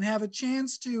and have a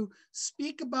chance to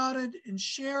speak about it and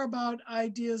share about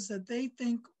ideas that they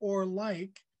think or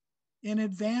like in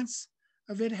advance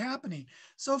of it happening.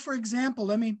 So for example,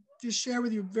 let me just share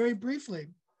with you very briefly.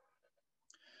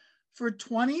 For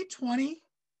 2020,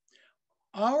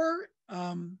 our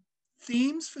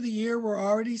themes for the year were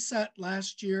already set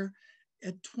last year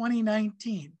at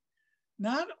 2019.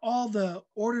 Not all the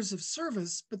orders of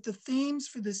service, but the themes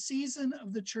for the season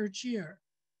of the church year.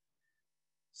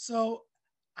 So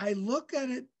I look at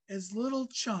it as little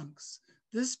chunks.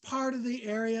 This part of the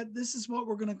area, this is what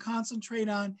we're going to concentrate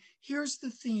on. Here's the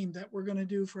theme that we're going to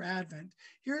do for Advent.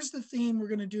 Here's the theme we're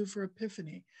going to do for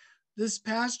Epiphany. This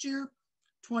past year,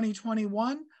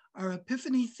 2021, our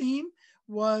Epiphany theme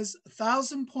was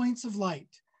 1,000 points of light.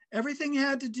 Everything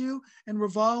had to do and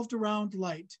revolved around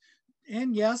light.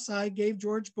 And yes, I gave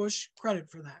George Bush credit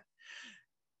for that.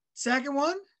 Second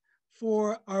one,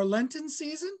 for our Lenten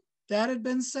season, that had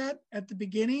been set at the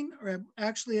beginning, or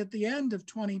actually at the end of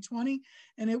 2020,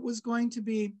 and it was going to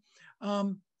be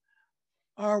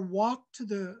our walk to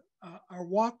the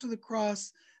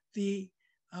cross, the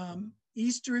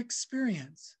Easter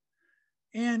experience.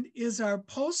 And is our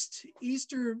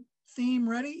post-Easter theme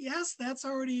ready? Yes, that's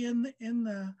already on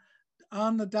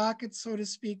the docket, so to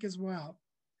speak, as well.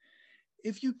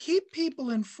 If you keep people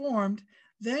informed,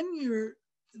 then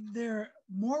they're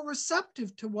more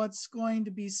receptive to what's going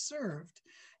to be served.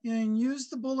 You know, and use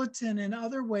the bulletin and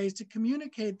other ways to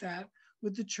communicate that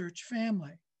with the church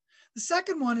family. The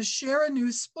second one is share a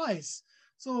new spice.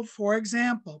 So for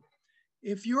example,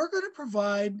 if you're going to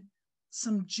provide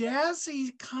some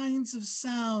jazzy kinds of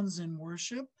sounds in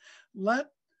worship,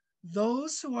 let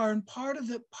those who are in part of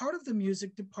the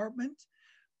music department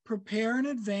prepare in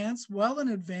advance, well in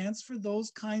advance, for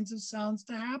those kinds of sounds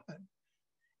to happen.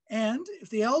 And if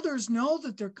the elders know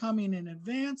that they're coming in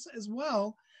advance as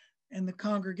well, and the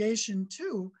congregation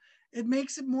too, it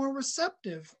makes it more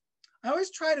receptive. I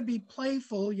always try to be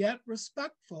playful yet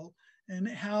respectful in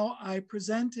how I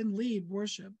present and lead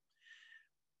worship.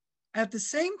 At the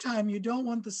same time, you don't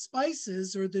want the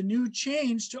spices or the new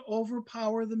change to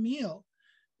overpower the meal,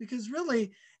 because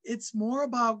really it's more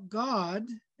about God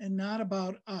and not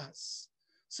about us.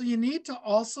 So you need to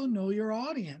also know your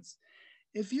audience.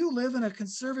 If you live in a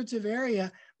conservative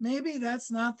area, maybe that's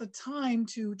not the time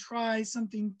to try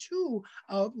something too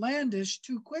outlandish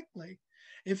too quickly.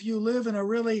 If you live in a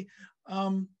really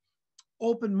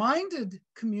open-minded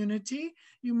community,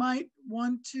 you might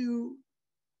want to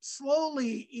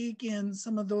slowly eke in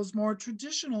some of those more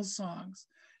traditional songs.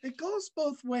 It goes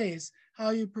both ways,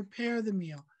 how you prepare the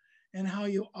meal and how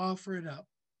you offer it up.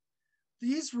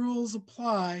 These rules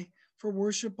apply for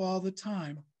worship all the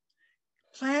time.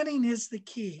 Planning is the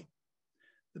key.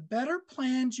 The better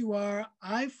planned you are,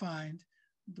 I find,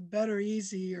 the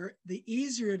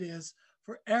easier it is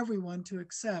for everyone to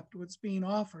accept what's being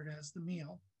offered as the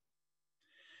meal.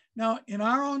 Now, in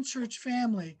our own church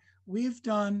family, we've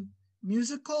done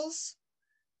musicals,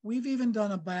 we've even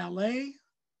done a ballet,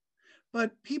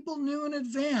 but people knew in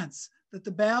advance that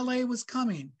the ballet was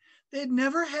coming. They'd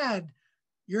never had,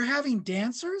 you're having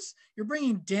dancers? You're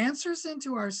bringing dancers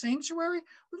into our sanctuary?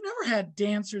 We've never had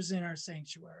dancers in our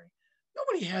sanctuary.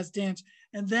 Nobody has dance.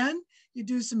 And then you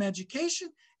do some education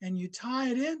and you tie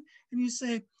it in and you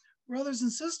say, brothers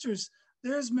and sisters,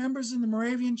 there's members in the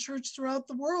Moravian church throughout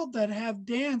the world that have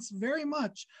dance very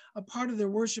much a part of their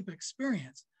worship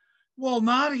experience. Well,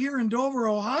 not here in Dover,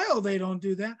 Ohio, they don't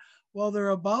do that. Well, they're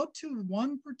about to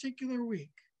one particular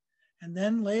week. And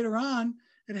then later on,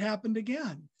 it happened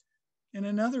again in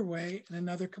another way, in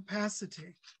another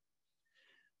capacity.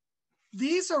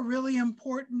 These are really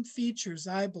important features,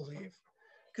 I believe,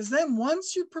 because then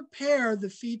once you prepare the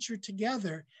feature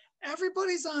together,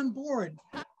 everybody's on board.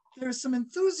 There's some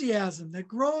enthusiasm that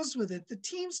grows with it. The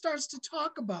team starts to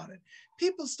talk about it.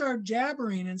 People start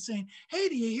jabbering and saying, hey,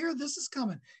 do you hear this is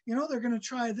coming? You know, they're going to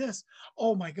try this.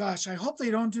 Oh my gosh, I hope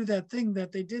they don't do that thing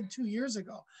that they did 2 years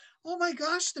ago. Oh my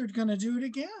gosh, they're going to do it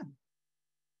again.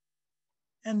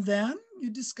 And then you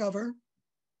discover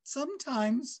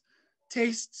sometimes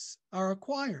tastes are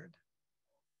acquired.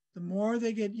 The more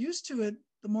they get used to it,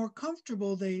 the more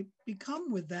comfortable they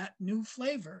become with that new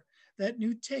flavor, that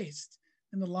new taste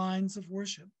in the lines of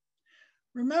worship.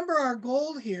 Remember, our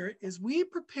goal here is we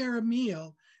prepare a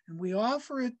meal and we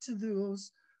offer it to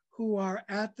those who are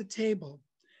at the table.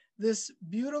 This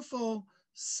beautiful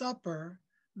supper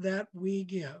that we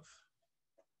give.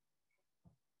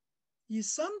 You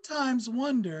sometimes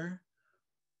wonder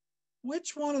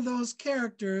which one of those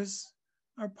characters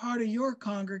are part of your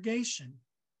congregation.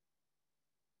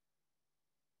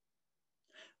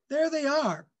 There they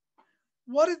are.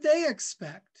 What did they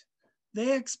expect?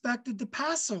 They expected the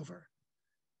Passover,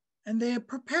 and they had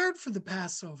prepared for the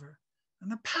Passover,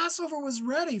 and the Passover was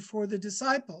ready for the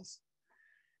disciples.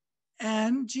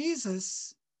 And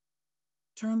Jesus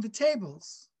turned the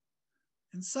tables,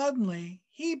 and suddenly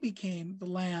he became the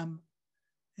lamb,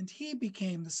 and he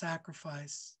became the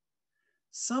sacrifice.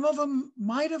 Some of them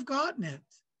might have gotten it,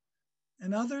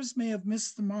 and others may have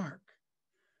missed the mark.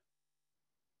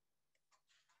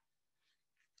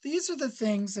 These are the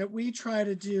things that we try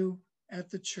to do at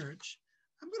the church.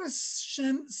 I'm going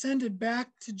to send it back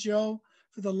to Joe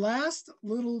for the last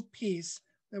little piece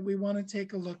that we want to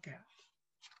take a look at.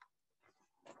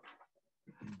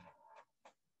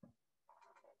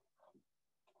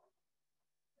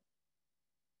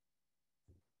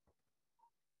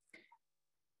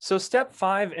 So step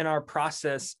 5 in our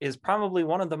process is probably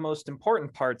one of the most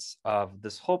important parts of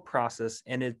this whole process,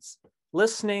 and it's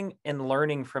listening and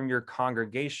learning from your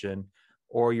congregation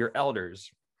or your elders.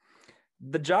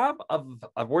 The job of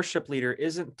a worship leader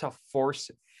isn't to force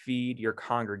feed your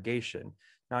congregation.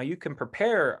 Now, you can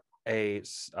prepare a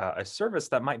service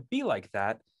that might be like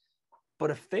that, but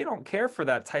if they don't care for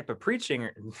that type of preaching,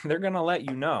 they're going to let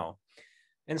you know.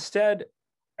 Instead,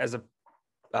 as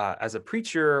a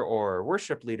preacher or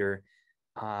worship leader,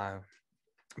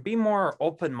 be more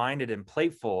open-minded and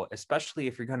playful, especially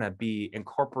if you're going to be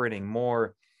incorporating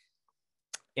more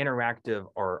interactive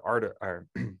or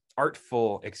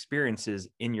artful experiences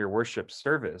in your worship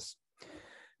service.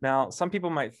 Now, some people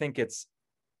might think it's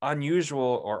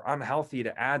unusual or unhealthy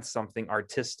to add something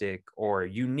artistic or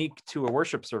unique to a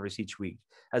worship service each week,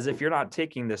 as if you're not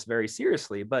taking this very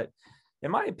seriously. But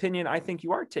in my opinion, I think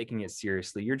you are taking it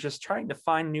seriously. You're just trying to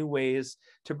find new ways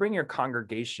to bring your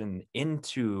congregation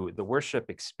into the worship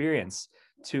experience,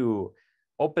 to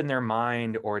open their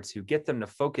mind or to get them to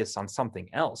focus on something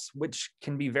else, which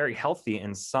can be very healthy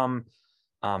in some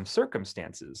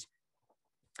circumstances.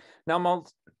 Now,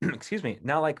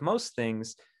 now, like most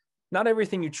things, not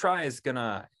everything you try is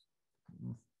gonna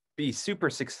be super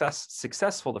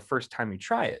successful the first time you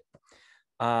try it.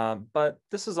 But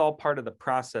this is all part of the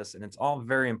process, and it's all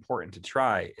very important to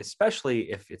try,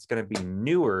 especially if it's going to be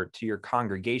newer to your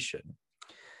congregation.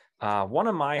 One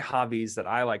of my hobbies that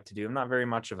I like to do, I'm not very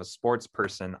much of a sports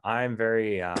person. I'm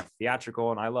very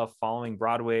theatrical, and I love following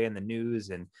Broadway and the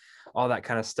news and all that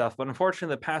kind of stuff. But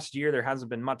unfortunately, the past year, there hasn't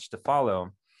been much to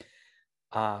follow.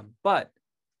 But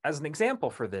as an example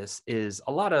for this is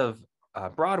a lot of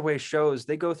Broadway shows,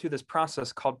 they go through this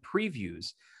process called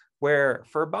previews, where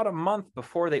for about a month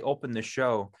before they open the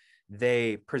show,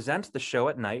 they present the show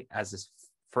at night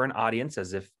for an audience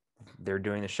as if they're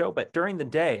doing the show. But during the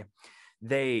day,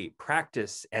 they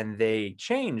practice and they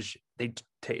change.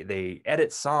 They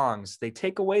edit songs, they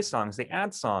take away songs, they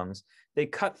add songs, they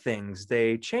cut things,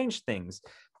 they change things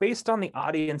based on the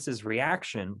audience's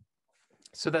reaction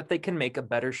so that they can make a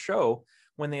better show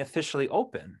when they officially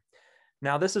open.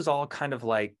 Now, this is all kind of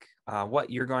like what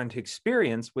you're going to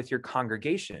experience with your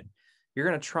congregation. You're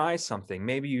going to try something.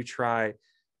 Maybe you try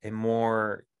a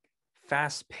more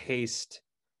fast-paced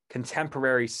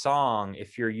contemporary song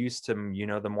if you're used to,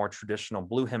 the more traditional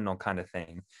blue hymnal kind of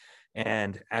thing.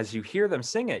 And as you hear them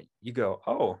sing it, you go,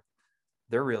 oh,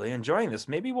 they're really enjoying this.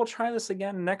 Maybe we'll try this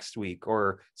again next week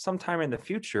or sometime in the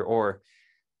future. Or,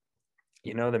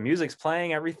 the music's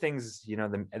playing, everything's,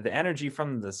 the energy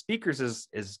from the speakers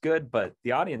is good, but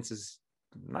the audience is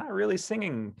not really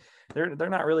singing. They're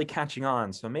not really catching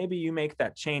on. So maybe you make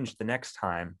that change the next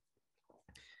time.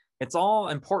 It's all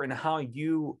important how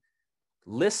you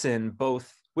listen,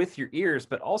 both with your ears,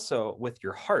 but also with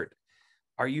your heart.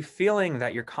 Are you feeling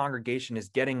that your congregation is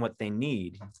getting what they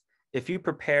need? If you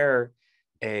prepare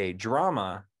a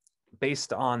drama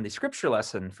based on the scripture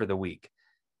lesson for the week,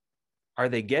 are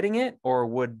they getting it, or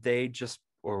would they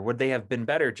have been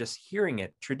better just hearing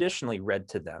it traditionally read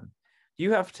to them?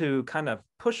 You have to kind of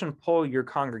push and pull your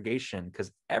congregation,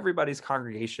 because everybody's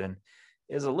congregation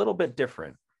is a little bit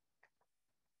different.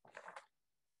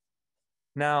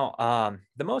 Now,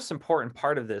 the most important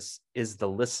part of this is the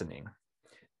listening.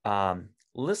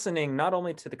 Listening not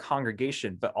only to the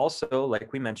congregation, but also,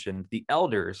 like we mentioned, the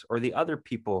elders or the other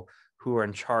people who are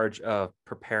in charge of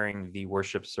preparing the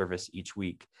worship service each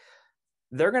week.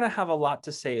 They're going to have a lot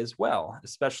to say as well,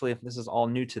 especially if this is all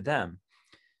new to them.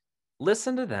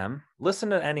 listen to them, listen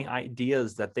to any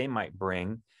ideas that they might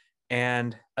bring,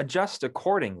 and adjust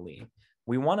accordingly.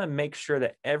 We want to make sure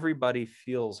that everybody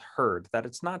feels heard, that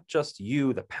it's not just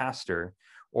you, the pastor,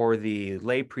 or the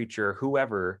lay preacher,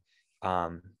 whoever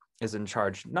is in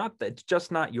charge. Not that it's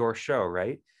just not your show,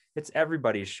 right? It's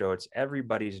everybody's show. It's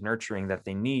everybody's nurturing that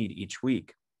they need each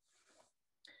week.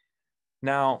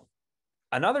 Now,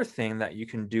 another thing that you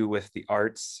can do with the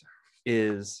arts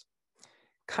is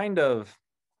kind of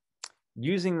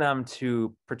using them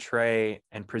to portray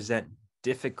and present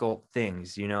difficult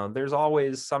things. You know, there's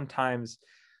always sometimes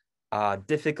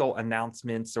difficult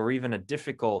announcements or even a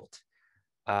difficult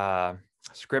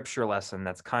scripture lesson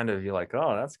that's kind of, you're like,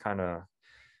 oh, that's kind of,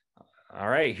 all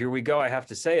right, here we go. I have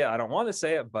to say it. I don't want to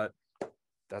say it, but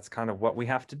that's kind of what we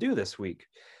have to do this week.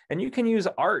 And you can use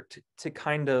art to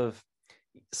kind of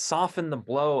soften the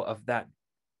blow of that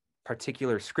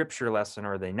particular scripture lesson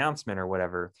or the announcement or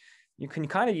whatever. You can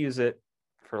kind of use it,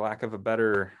 for lack of a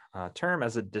better term,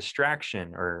 as a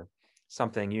distraction or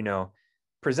something. You know,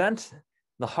 present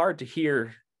the hard to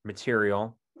hear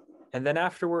material, and then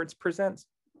afterwards present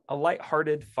a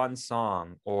lighthearted, fun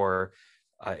song or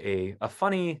a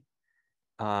funny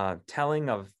telling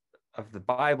of the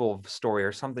Bible story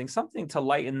or something to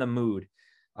lighten the mood,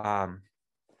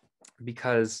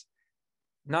 because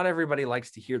not everybody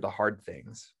likes to hear the hard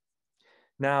things.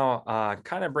 Now,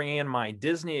 kind of bringing in my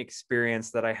Disney experience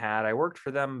that I had, I worked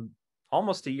for them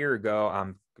almost a year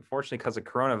ago. Unfortunately, because of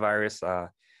coronavirus,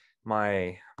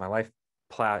 my life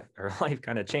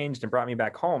kind of changed and brought me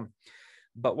back home.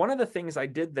 But one of the things I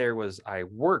did there was I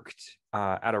worked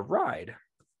at a ride.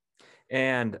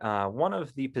 And one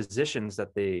of the positions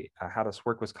that they had us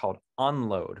work was called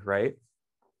unload, right?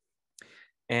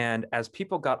 And as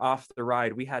people got off the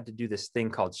ride, we had to do this thing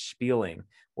called spieling,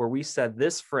 where we said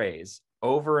this phrase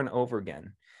over and over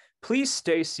again: please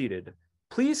stay seated,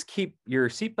 please keep your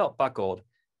seatbelt buckled,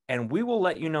 and we will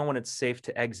let you know when it's safe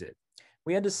to exit.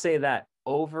 We had to say that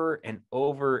over and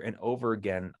over and over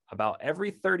again, about every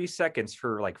 30 seconds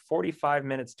for like 45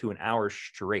 minutes to an hour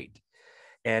straight.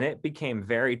 And it became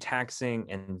very taxing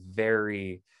and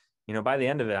very, you know, by the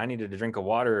end of it, I needed a drink of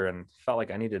water and felt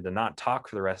like I needed to not talk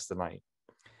for the rest of the night.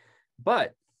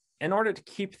 But in order to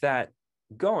keep that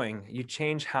going, you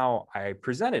change how I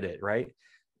presented it, right?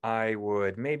 I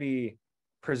would maybe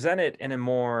present it in a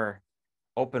more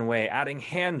open way, adding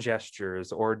hand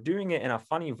gestures or doing it in a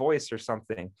funny voice or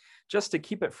something, just to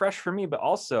keep it fresh for me, but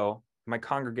also my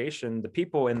congregation, the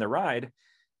people in the ride,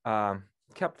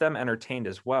 kept them entertained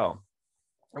as well.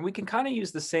 And we can kind of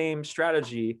use the same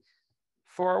strategy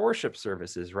for our worship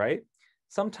services, right?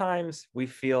 Sometimes we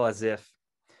feel as if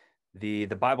the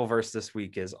Bible verse this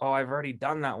week is, oh, I've already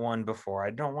done that one before, I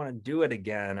don't want to do it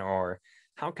again, or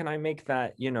how can I make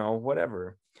that, you know,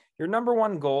 whatever. Your number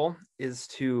one goal is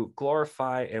to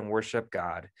glorify and worship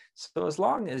God. So as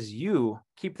long as you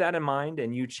keep that in mind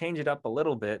and you change it up a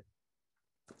little bit,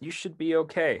 you should be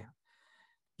okay.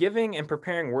 Giving and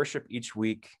preparing worship each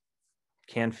week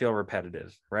can feel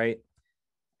repetitive, right?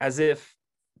 As if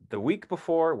the week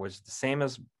before was the same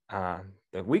as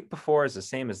the week before is the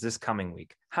same as this coming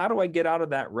week. How do I get out of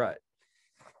that rut?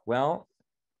 Well,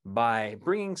 by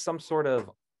bringing some sort of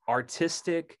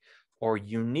artistic or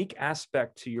unique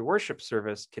aspect to your worship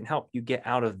service can help you get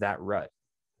out of that rut.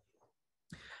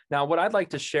 Now, what I'd like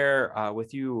to share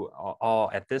with you all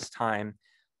at this time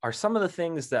are some of the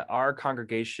things that our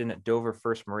congregation at Dover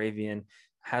First Moravian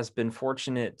has been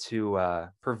fortunate to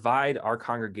provide our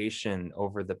congregation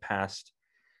over the past,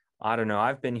 I don't know,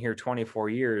 I've been here 24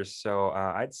 years. So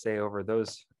I'd say over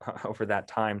that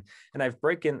time, and I've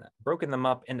broken them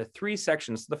up into 3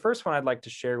 sections. The first one I'd like to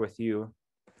share with you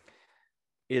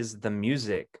is the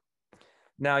music.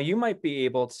 Now, you might be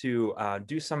able to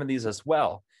do some of these as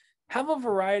well. Have a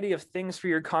variety of things for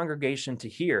your congregation to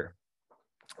hear.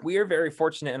 We are very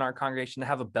fortunate in our congregation to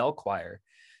have a bell choir.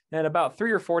 And about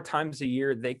 3 or 4 times a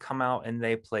year, they come out and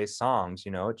they play songs.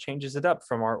 You know, it changes it up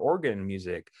from our organ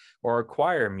music or our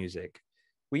choir music.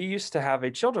 We used to have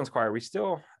a children's choir. We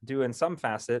still do in some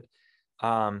facet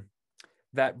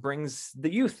that brings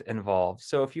the youth involved.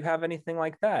 So if you have anything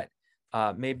like that,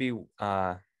 maybe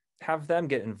have them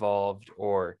get involved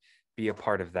or be a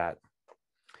part of that.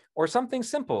 Or something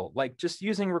simple, like just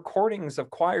using recordings of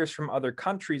choirs from other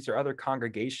countries or other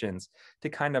congregations to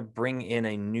kind of bring in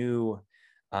a new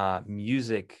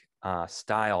music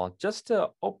style, just to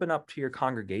open up to your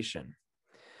congregation.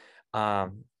 We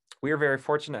are very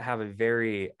fortunate to have a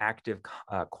very active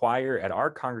choir at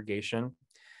our congregation,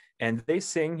 and they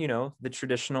sing, you know, the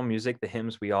traditional music, the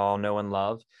hymns we all know and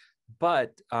love,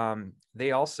 but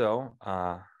they also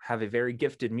have a very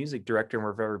gifted music director, and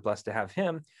we're very blessed to have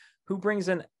him, who brings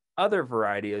in other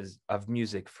varieties of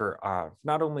music for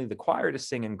not only the choir to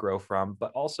sing and grow from,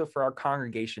 but also for our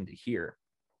congregation to hear.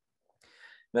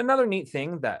 Another neat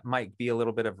thing that might be a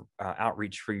little bit of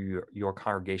outreach for your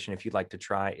congregation, if you'd like to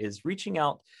try, is reaching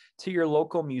out to your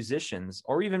local musicians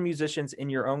or even musicians in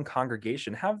your own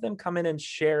congregation. Have them come in and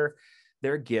share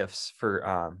their gifts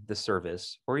for the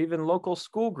service, or even local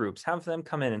school groups. Have them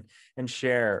come in and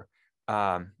share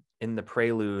in the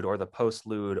prelude or the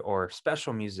postlude or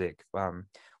special music.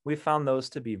 We found those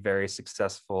to be very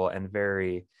successful and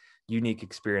very unique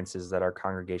experiences that our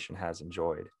congregation has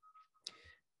enjoyed.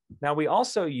 Now, we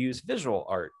also use visual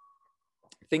art.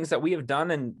 Things that we have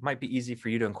done and might be easy for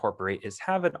you to incorporate is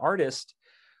have an artist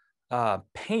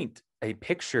paint a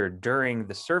picture during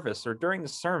the service or during the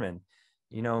sermon.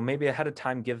 You know, maybe ahead of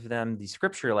time, give them the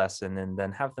scripture lesson and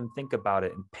then have them think about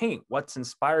it and paint what's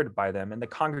inspired by them. And the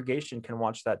congregation can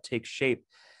watch that take shape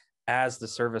as the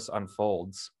service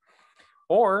unfolds.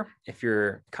 Or if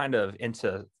you're kind of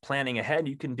into planning ahead,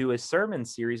 you can do a sermon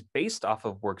series based off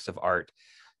of works of art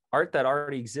that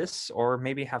already exists, or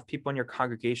maybe have people in your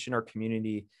congregation or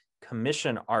community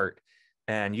commission art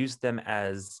and use them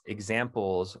as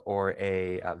examples or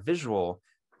a visual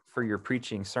for your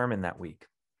preaching sermon that week.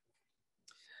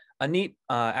 A neat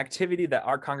activity that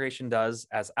our congregation does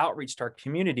as outreach to our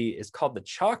community is called the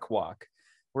Chalk Walk.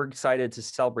 We're excited to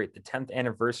celebrate the 10th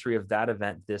anniversary of that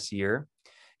event this year.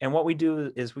 And what we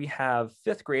do is we have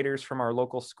fifth graders from our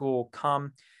local school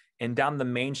come, and down the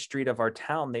main street of our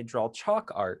town, they draw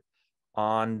chalk art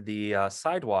on the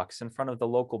sidewalks in front of the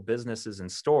local businesses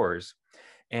and stores.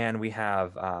 And we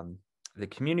have the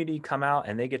community come out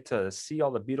and they get to see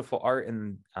all the beautiful art.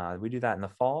 And we do that in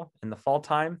the fall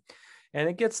time. And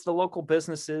it gets the local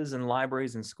businesses and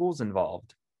libraries and schools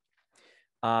involved.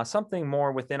 Something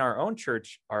more within our own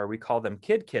church we call them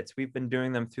kid kits. We've been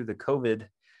doing them through the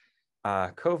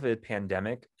COVID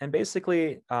pandemic, and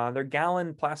basically they're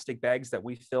gallon plastic bags that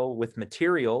we fill with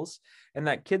materials and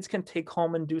that kids can take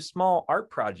home and do small art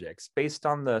projects based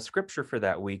on the scripture for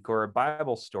that week or a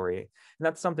Bible story. And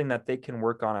that's something that they can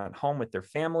work on at home with their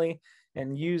family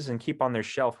and use and keep on their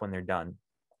shelf when they're done.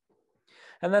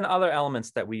 And then other elements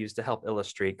that we use to help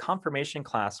illustrate: confirmation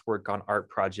class work on art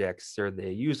projects, or they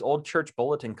use old church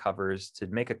bulletin covers to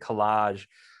make a collage,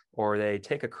 or they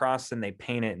take a cross and they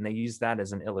paint it and they use that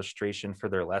as an illustration for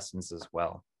their lessons as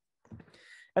well.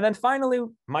 And then finally,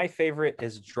 my favorite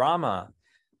is drama.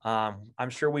 I'm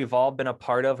sure we've all been a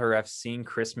part of or have seen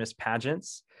Christmas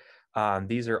pageants.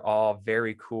 These are all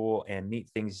very cool and neat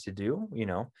things to do. You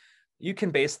know, you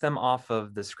can base them off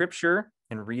of the scripture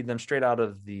and read them straight out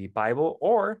of the Bible,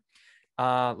 or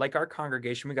like our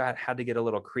congregation, we had to get a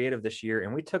little creative this year,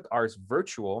 and we took ours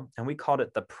virtual and we called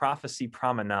it the Prophecy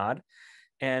Promenade.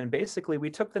 And basically, we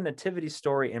took the nativity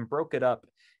story and broke it up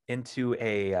into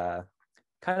a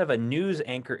kind of a news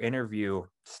anchor interview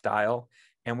style.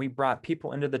 And we brought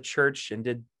people into the church and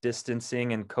did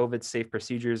distancing and COVID safe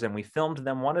procedures. And we filmed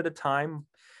them one at a time.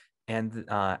 And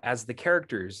as the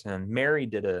characters, and Mary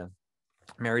did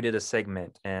a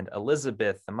segment, and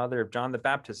Elizabeth, the mother of John the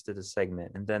Baptist, did a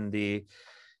segment. And then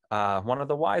one of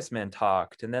the wise men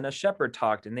talked, and then a shepherd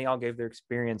talked, and they all gave their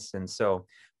experience. And so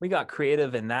we got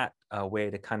creative in that way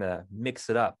to kind of mix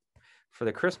it up for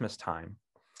the Christmas time.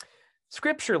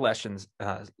 Scripture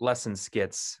lesson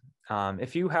skits.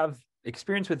 If you have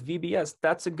experience with VBS,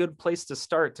 that's a good place to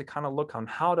start to kind of look on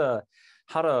how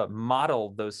to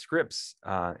model those scripts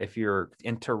if you're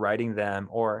into writing them,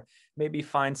 or maybe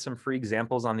find some free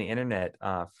examples on the internet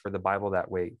for the Bible that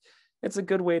way. It's a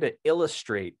good way to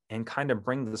illustrate and kind of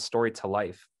bring the story to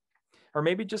life. Or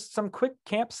maybe just some quick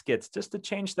camp skits just to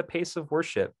change the pace of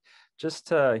worship, just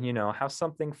to, you know, have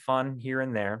something fun here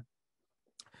and there.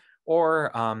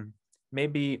 Or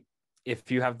maybe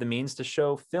if you have the means to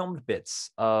show filmed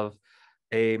bits of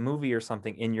a movie or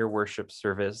something in your worship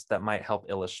service, that might help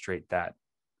illustrate that.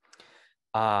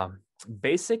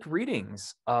 Basic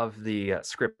readings of the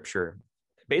scripture.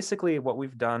 Basically, what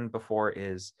we've done before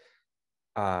is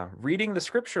reading the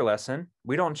scripture lesson.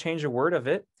 We don't change a word of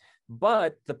it,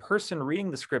 but the person reading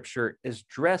the scripture is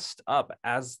dressed up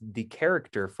as the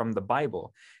character from the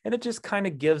Bible. And it just kind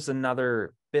of gives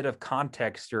another bit of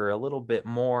context, or a little bit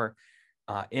more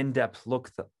in-depth look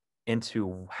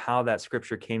into how that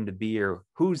scripture came to be, or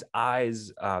whose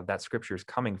eyes that scripture is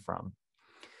coming from.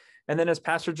 And then, as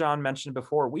Pastor John mentioned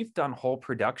before, we've done whole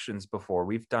productions before.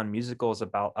 We've done musicals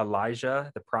about Elijah,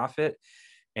 the prophet,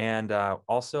 and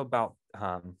also about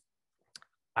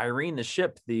Irene the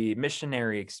ship, the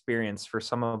missionary experience for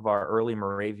some of our early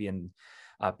Moravian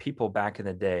people back in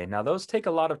the day. Now, those take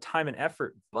a lot of time and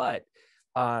effort, but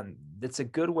it's a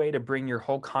good way to bring your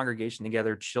whole congregation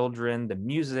together: children, the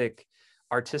music,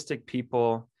 artistic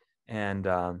people and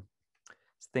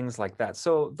things like that.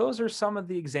 So those are some of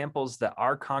the examples that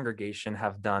our congregation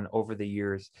have done over the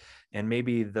years. And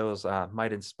maybe those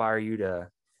might inspire you to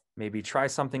maybe try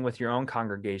something with your own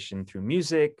congregation through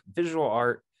music, visual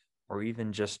art, or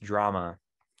even just drama.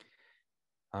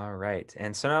 All right.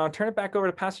 And so now I'll turn it back over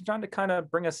to Pastor John to kind of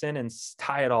bring us in and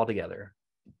tie it all together.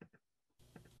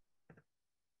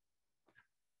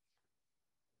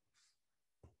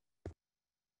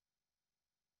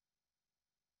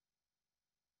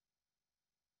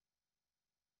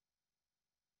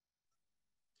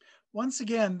 Once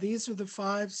again, these are the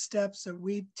 5 steps that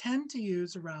we tend to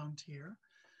use around here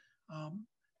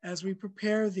as we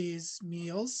prepare these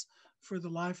meals for the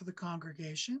life of the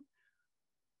congregation.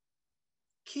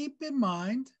 Keep in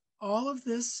mind, all of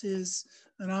this is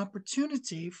an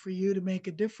opportunity for you to make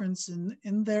a difference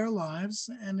in their lives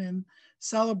and in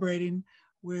celebrating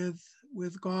with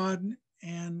God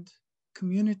and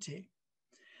community.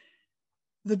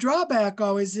 The drawback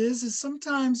always is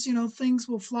sometimes, you know, things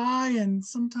will fly and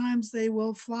sometimes they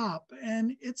will flop,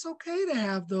 and it's okay to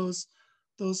have those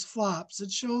flops.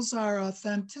 It shows our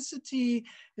authenticity,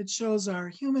 it shows our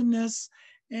humanness,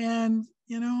 and,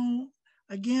 you know,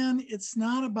 again, it's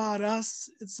not about us,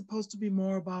 it's supposed to be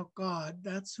more about God.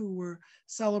 That's who we're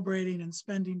celebrating and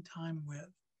spending time with.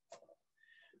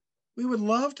 We would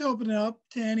love to open it up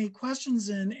to any questions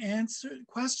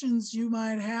you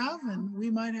might have, and we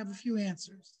might have a few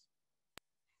answers.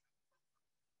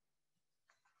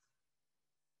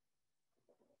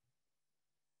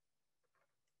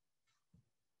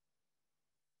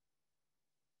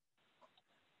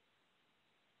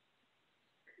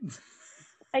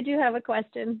 I do have a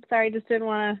question. Sorry, just didn't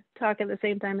want to talk at the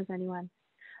same time as anyone.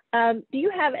 Do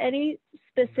you have any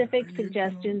specific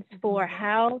suggestions for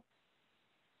how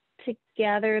to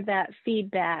gather that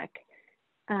feedback?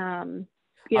 You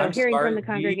know, hearing from the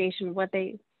congregation what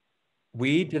they...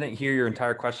 We didn't hear your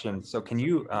entire question. So can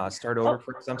you start over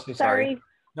for us? I'm so sorry.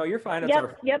 No, you're fine.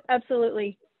 Yep,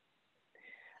 absolutely.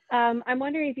 I'm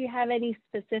wondering if you have any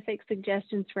specific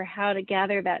suggestions for how to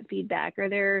gather that feedback. Are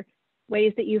there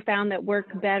ways that you found that work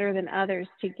better than others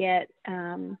to get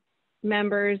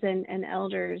members and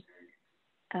elders,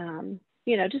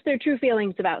 you know, just their true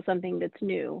feelings about something that's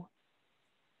new?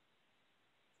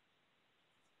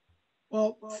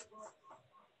 Well,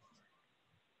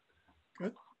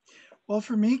 good. Well,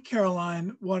 for me,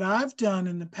 Caroline, what I've done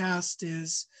in the past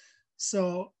is,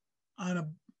 so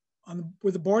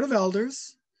with the Board of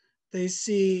Elders, they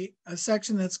see a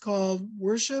section that's called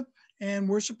Worship and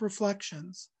Worship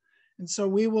Reflections. And so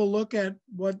we will look at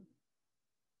what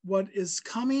is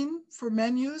coming for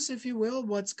menus, if you will,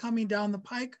 what's coming down the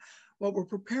pike, what we're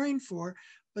preparing for.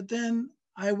 But then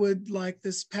I would, like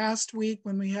this past week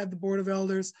when we had the Board of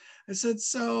Elders, I said,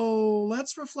 so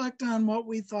let's reflect on what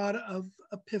we thought of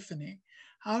Epiphany.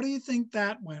 How do you think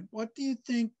that went? What do you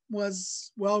think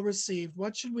was well received?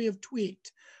 What should we have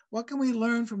tweaked? What can we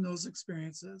learn from those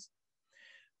experiences?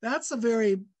 That's a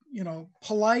very, you know,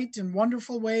 polite and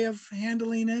wonderful way of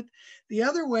handling it. The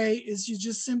other way is you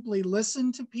just simply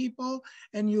listen to people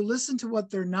and you listen to what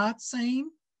they're not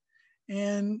saying.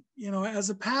 And, you know, as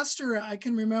a pastor, I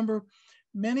can remember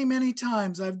many, many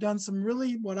times I've done some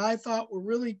really, what I thought were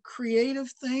really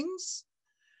creative things.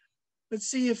 But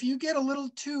see, if you get a little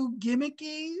too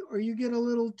gimmicky or you get a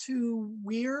little too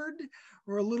weird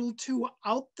or a little too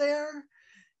out there,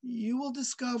 you will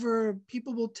discover,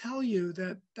 people will tell you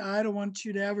that I don't want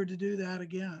you to ever to do that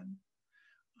again.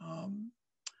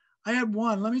 I had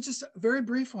one, let me just, a very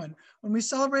brief one. When we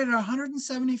celebrated our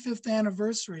 175th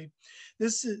anniversary,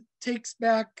 this takes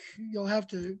back, you'll have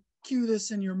to cue this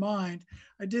in your mind.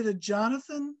 I did a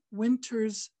Jonathan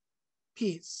Winters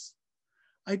piece.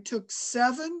 I took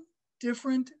 7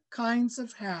 different kinds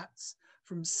of hats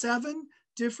from 7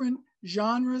 different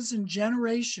genres and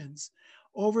generations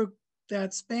over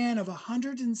that span of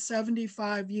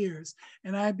 175 years.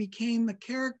 And I became the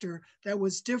character that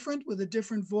was different with a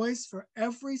different voice for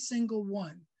every single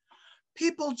one.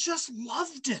 People just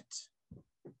loved it,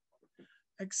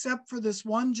 except for this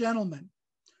one gentleman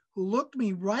who looked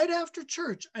me right after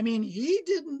church. I mean,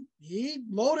 he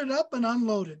loaded up and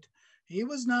unloaded. He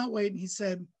was not waiting. He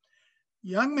said,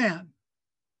 young man,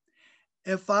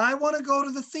 if I want to go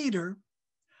to the theater,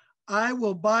 I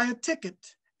will buy a ticket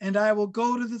and I will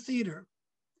go to the theater.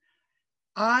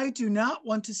 I do not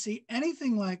want to see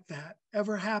anything like that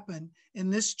ever happen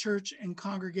in this church and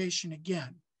congregation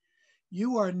again.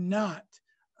 You are not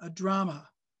a drama,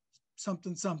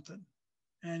 something, something.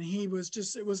 And he was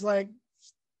just, it was like,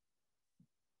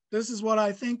 this is what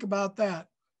I think about that.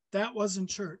 That wasn't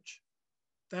church.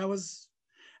 That was,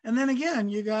 and then again,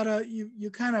 you gotta, you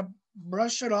kind of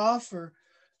brush it off, or,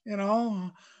 you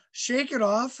know, shake it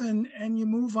off, and you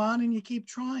move on and you keep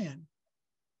trying.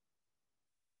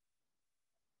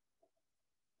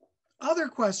 Other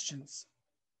questions?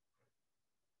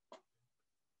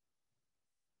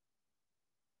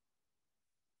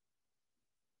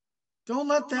 Don't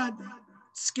let that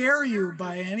scare you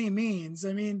by any means.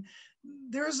 I mean,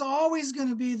 there's always going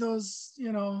to be those,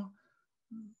 you know,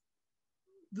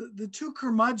 the two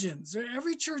curmudgeons.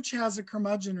 Every church has a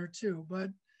curmudgeon or two, but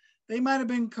they might have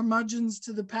been curmudgeons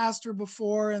to the pastor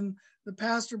before and the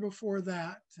pastor before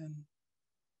that. And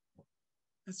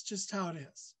that's just how it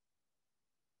is.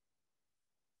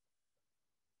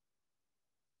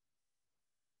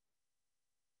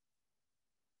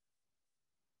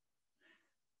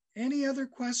 Any other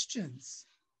questions?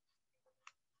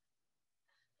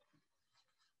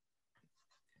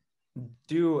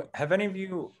 Have any of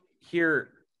you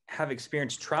here have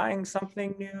experience trying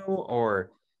something new,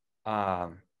 or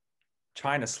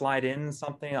trying to slide in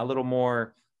something a little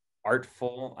more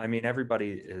artful? I mean,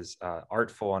 everybody is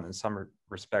artful in some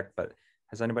respect, but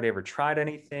has anybody ever tried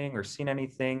anything or seen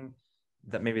anything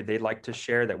that maybe they'd like to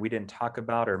share that we didn't talk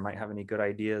about, or might have any good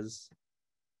ideas?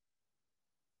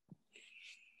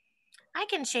 I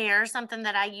can share something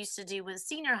that I used to do with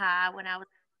senior high when I was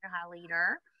a senior high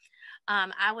leader.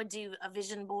 I would do a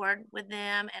vision board with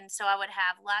them. And so I would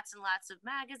have lots and lots of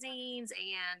magazines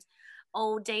and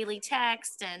old daily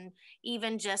text, and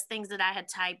even just things that I had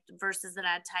typed, verses that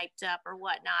I had typed up or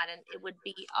whatnot. And it would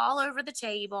be all over the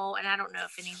table. And I don't know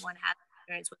if anyone had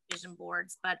experience with vision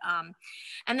boards, but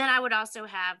and then I would also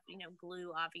have, you know,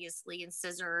 glue, obviously, and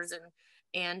scissors,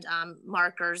 and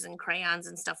markers and crayons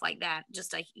and stuff like that.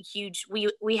 Just a huge,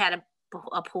 we had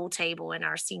a pool table in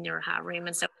our senior high room,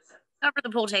 and so cover the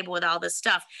pool table with all this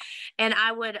stuff. And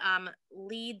I would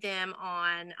lead them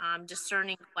on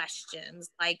discerning questions,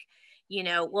 like, you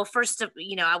know, well, first,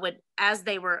 you know, I would, as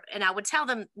they were, and I would tell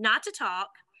them not to talk,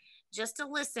 just to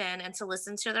listen, and to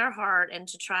listen to their heart, and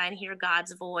to try and hear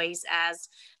God's voice as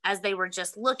they were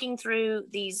just looking through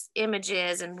these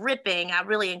images and ripping. I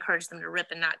really encouraged them to rip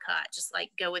and not cut, just like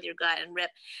go with your gut and rip.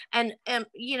 And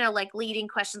you know, like leading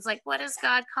questions like, what is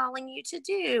God calling you to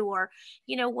do? Or,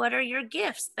 you know, what are your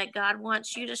gifts that God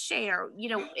wants you to share? You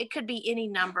know, it could be any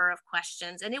number of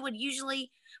questions. And it would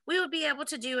usually, we would be able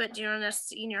to do it during a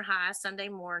senior high Sunday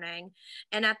morning.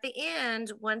 And at the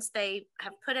end, once they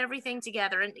have put everything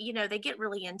together, and, you know, they get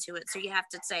really into it. So you have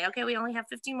to say, okay, we only have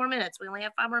 15 more minutes. We only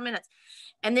have 5 more minutes.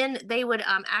 And then they would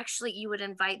actually, you would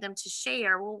invite them to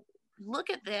share, well, look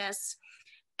at this.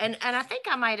 And I think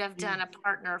I might have done a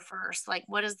partner first. Like,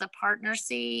 what does the partner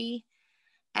see?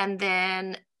 And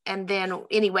then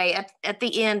anyway, at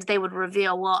the end, they would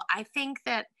reveal, well, I think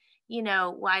that, you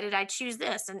know, why did I choose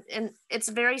this? And it's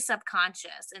very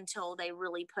subconscious until they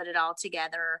really put it all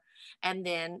together. And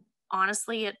then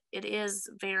honestly,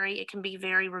 it can be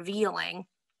very revealing.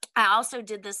 I also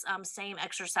did this same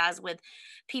exercise with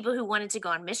people who wanted to go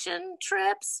on mission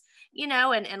trips, you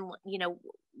know, and you know,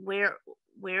 where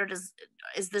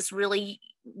is this really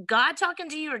God talking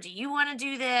to you, or do you want to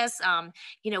do this?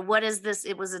 You know, what is this?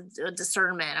 It was a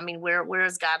discernment. I mean, where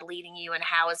is God leading you, and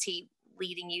how is he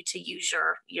leading you to use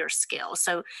your skill?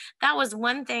 So that was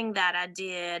one thing that I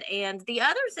did. And the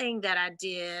other thing that I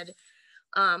did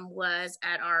was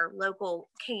at our local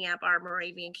camp, our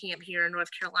Moravian camp here in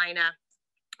North Carolina.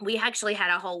 We actually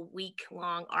had a whole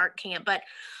week-long art camp. But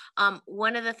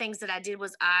one of the things that I did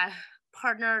was I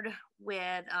partnered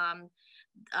with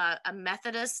a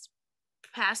Methodist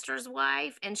pastor's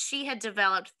wife, and she had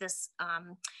developed this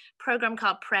program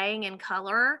called Praying in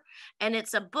Color. And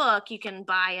it's a book. You can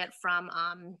buy it from,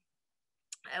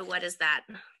 what is that?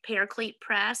 Paraclete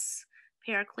Press.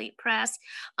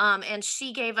 And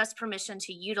she gave us permission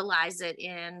to utilize it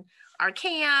in our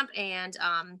camp and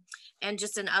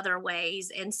just in other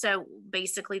ways. And so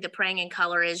basically the Praying in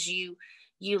Color is you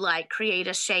like create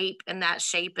a shape, and that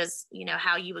shape is, you know,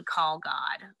 how you would call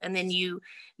God. And then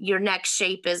your next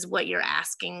shape is what you're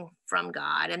asking from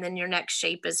God. And then your next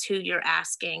shape is who you're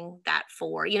asking that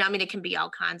for. You know, I mean, it can be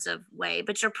all kinds of way,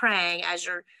 but you're praying as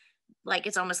you're, like,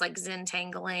 it's almost like Zen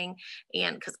tangling.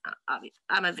 And because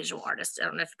I'm a visual artist, I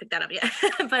don't know if you picked that up yet,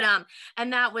 but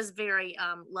and that was very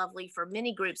lovely for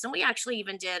many groups. And we actually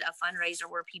even did a fundraiser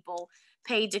where people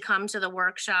paid to come to the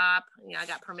workshop. You know, I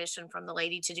got permission from the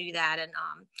lady to do that, and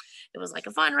it was like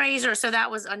a fundraiser. So that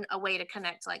was a way to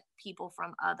connect like people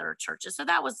from other churches. So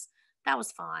that was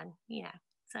fun. Yeah.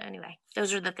 So anyway,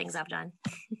 those are the things I've done.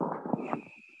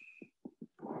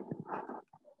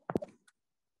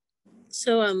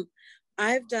 So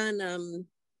I've done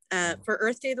For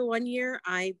Earth Day, the one year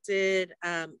I did,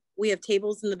 we have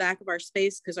tables in the back of our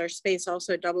space because our space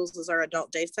also doubles as our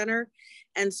adult day center.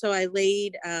 And so I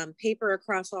laid paper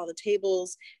across all the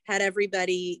tables, had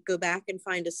everybody go back and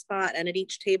find a spot. And at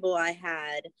each table I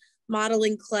had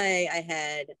modeling clay, I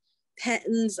had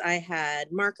pens, I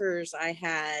had markers, I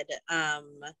had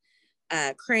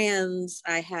crayons,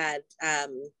 I had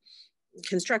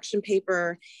construction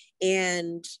paper,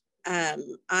 and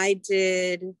I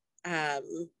did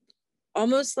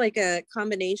almost like a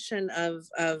combination of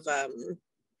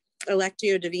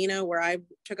Electio Divina, where I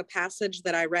took a passage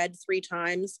that I read 3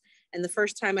 times. And the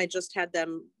first time I just had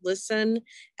them listen.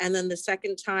 And then the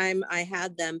second time I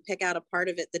had them pick out a part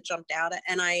of it that jumped out.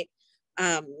 And I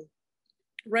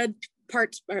read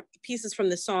pieces from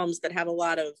the Psalms that have a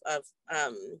lot of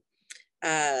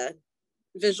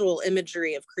visual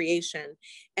imagery of creation.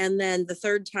 And then the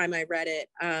third time I read it,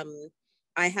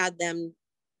 I had them,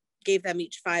 gave them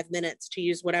each 5 minutes to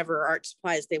use whatever art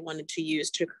supplies they wanted to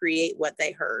use to create what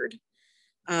they heard.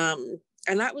 And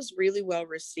that was really well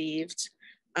received.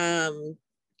 I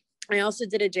also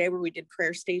did a day where we did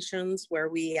prayer stations, where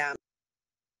we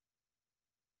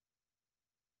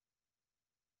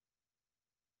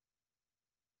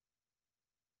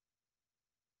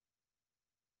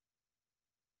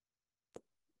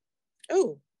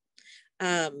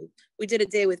we did a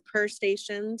day with prayer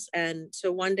stations. And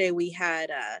so one day we had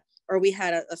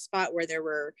a spot where there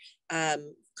were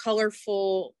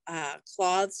colorful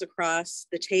cloths across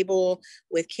the table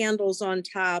with candles on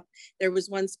top. There was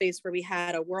one space where we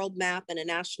had a world map and a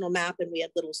national map, and we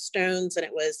had little stones, and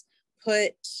it was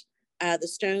put the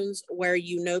stones where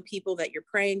you know people that you're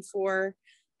praying for.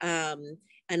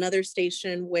 Another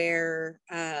station where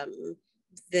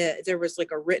there was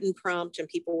like a written prompt, and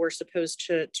people were supposed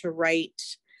to write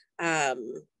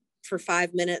for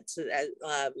 5 minutes,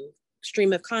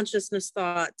 stream of consciousness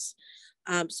thoughts.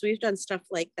 So we've done stuff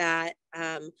like that.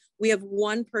 We have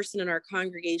one person in our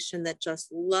congregation that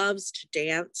just loves to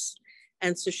dance.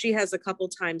 And so she has a couple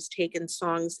times taken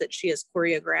songs that she has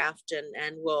choreographed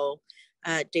and will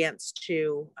dance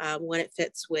to when it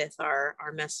fits with our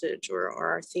message or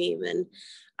our theme.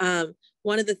 And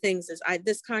one of the things is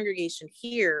this congregation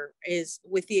here is,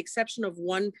 with the exception of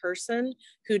one person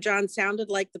who, John, sounded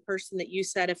like the person that you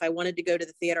said, if I wanted to go to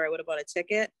the theater, I would have bought a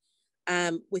ticket.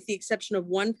 With the exception of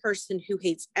one person who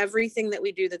hates everything that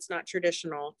we do that's not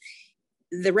traditional,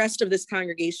 the rest of this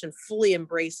congregation fully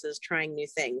embraces trying new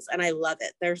things. And I love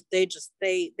it.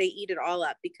 They eat it all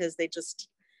up, because they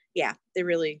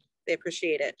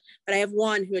appreciate it. But I have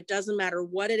one who, it doesn't matter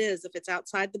what it is, if it's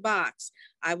outside the box,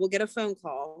 I will get a phone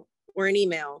call or an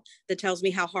email that tells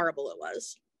me how horrible it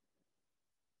was.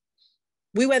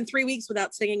 We went 3 weeks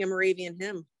without singing a Moravian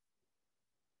hymn.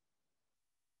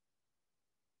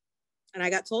 And I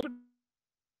got told.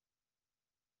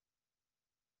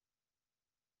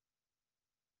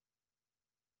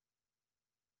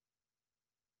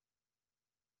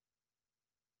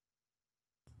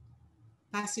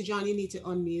 Pastor John, you need to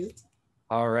unmute.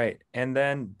 All right. And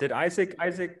then did Isaac,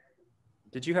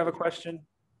 did you have a question?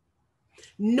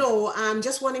 No, I'm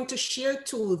just wanting to share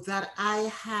too that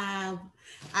I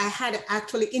had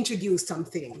actually introduced some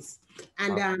things,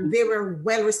 and they were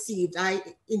well received. I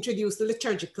introduced the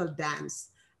liturgical dance,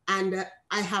 and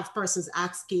I have persons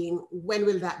asking, when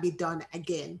will that be done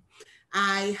again?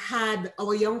 I had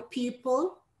our young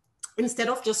people, instead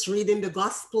of just reading the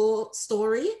gospel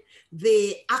story,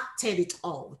 they acted it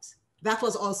out. That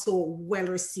was also well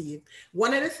received.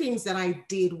 One of the things that I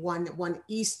did one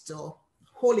Easter,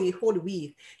 Holy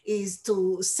Week, is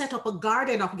to set up a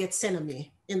garden of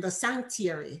Gethsemane in the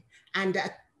sanctuary. And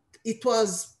it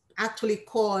was actually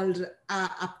called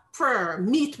a prayer,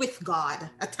 meet with God,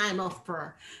 a time of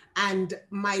prayer. And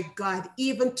my God,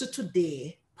 even to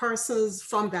today, persons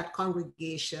from that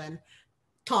congregation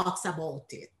talks about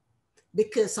it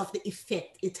because of the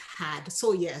effect it had.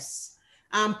 So yes,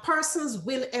 persons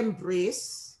will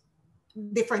embrace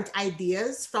different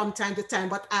ideas from time to time,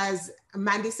 but as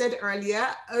Mandy said earlier,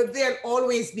 there'll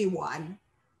always be one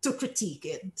to critique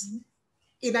it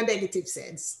in a negative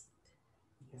sense.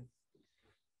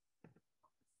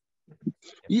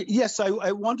 Yes,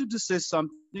 I wanted to say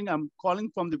something. I'm calling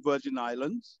from the Virgin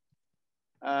Islands,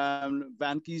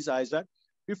 Van Keys, Isaac.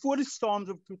 Before the storms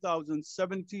of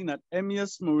 2017 at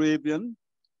Emmaus Moravian,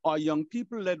 our young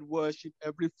people led worship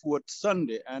every fourth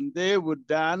Sunday, and they would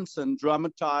dance and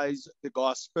dramatize the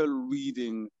gospel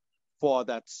reading for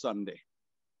that Sunday.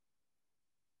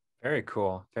 Very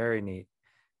cool. Very neat.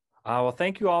 Well,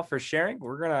 thank you all for sharing.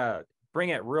 We're going to bring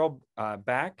it real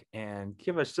back and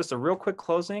give us just a real quick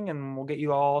closing, and we'll get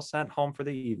you all sent home for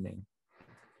the evening.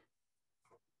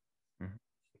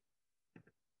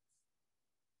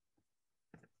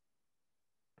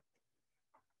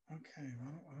 Okay,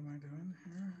 well, what am I doing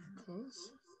here?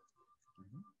 Close.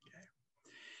 Okay.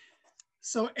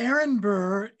 So Aaron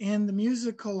Burr in the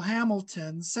musical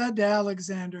Hamilton said to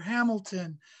Alexander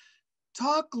Hamilton,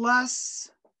 "Talk less,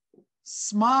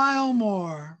 smile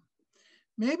more."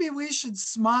 Maybe we should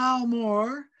smile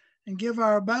more and give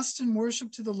our best in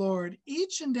worship to the Lord.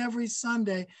 Each and every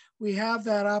Sunday, we have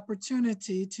that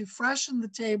opportunity to freshen the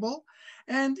table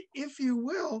and, if you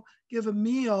will, give a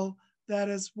meal that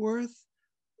is worth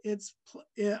its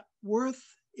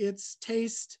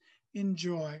taste in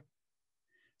joy.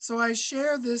 So I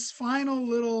share this final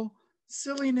little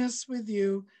silliness with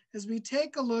you as we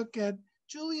take a look at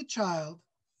Julia Child,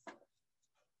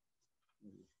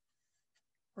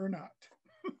 or not.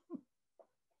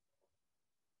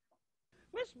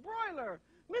 Miss Broiler,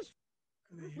 Miss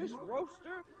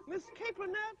Roaster, Miss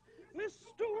Capernet, Miss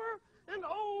Stewer, and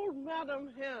old Madam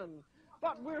Hen.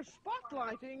 But we're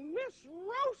spotlighting Miss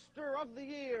Roaster of the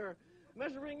Year,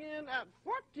 measuring in at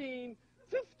 14,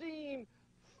 15,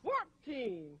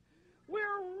 14.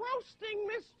 We're roasting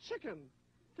Miss Chicken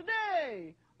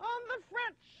today on the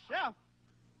French Chef.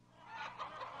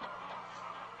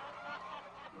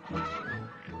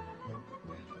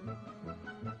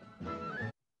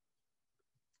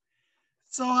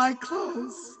 So I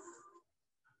close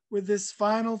with this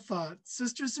final thought.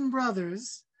 Sisters and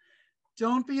brothers,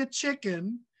 don't be a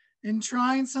chicken in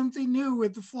trying something new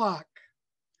with the flock.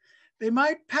 They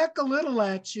might peck a little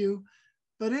at you,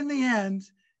 but in the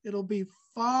end, it'll be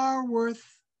far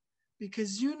worth,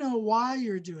 because you know why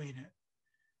you're doing it.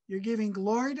 You're giving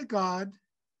glory to God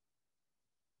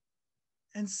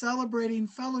and celebrating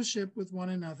fellowship with one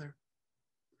another.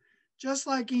 Just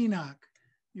like Enoch,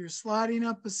 you're sliding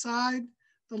up beside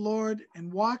the Lord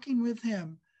and walking with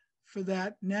him for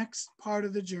that next part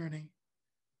of the journey.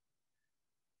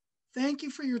 Thank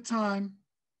you for your time.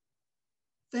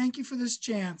 Thank you for this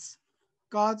chance.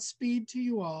 Godspeed to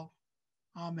you all.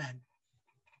 Amen.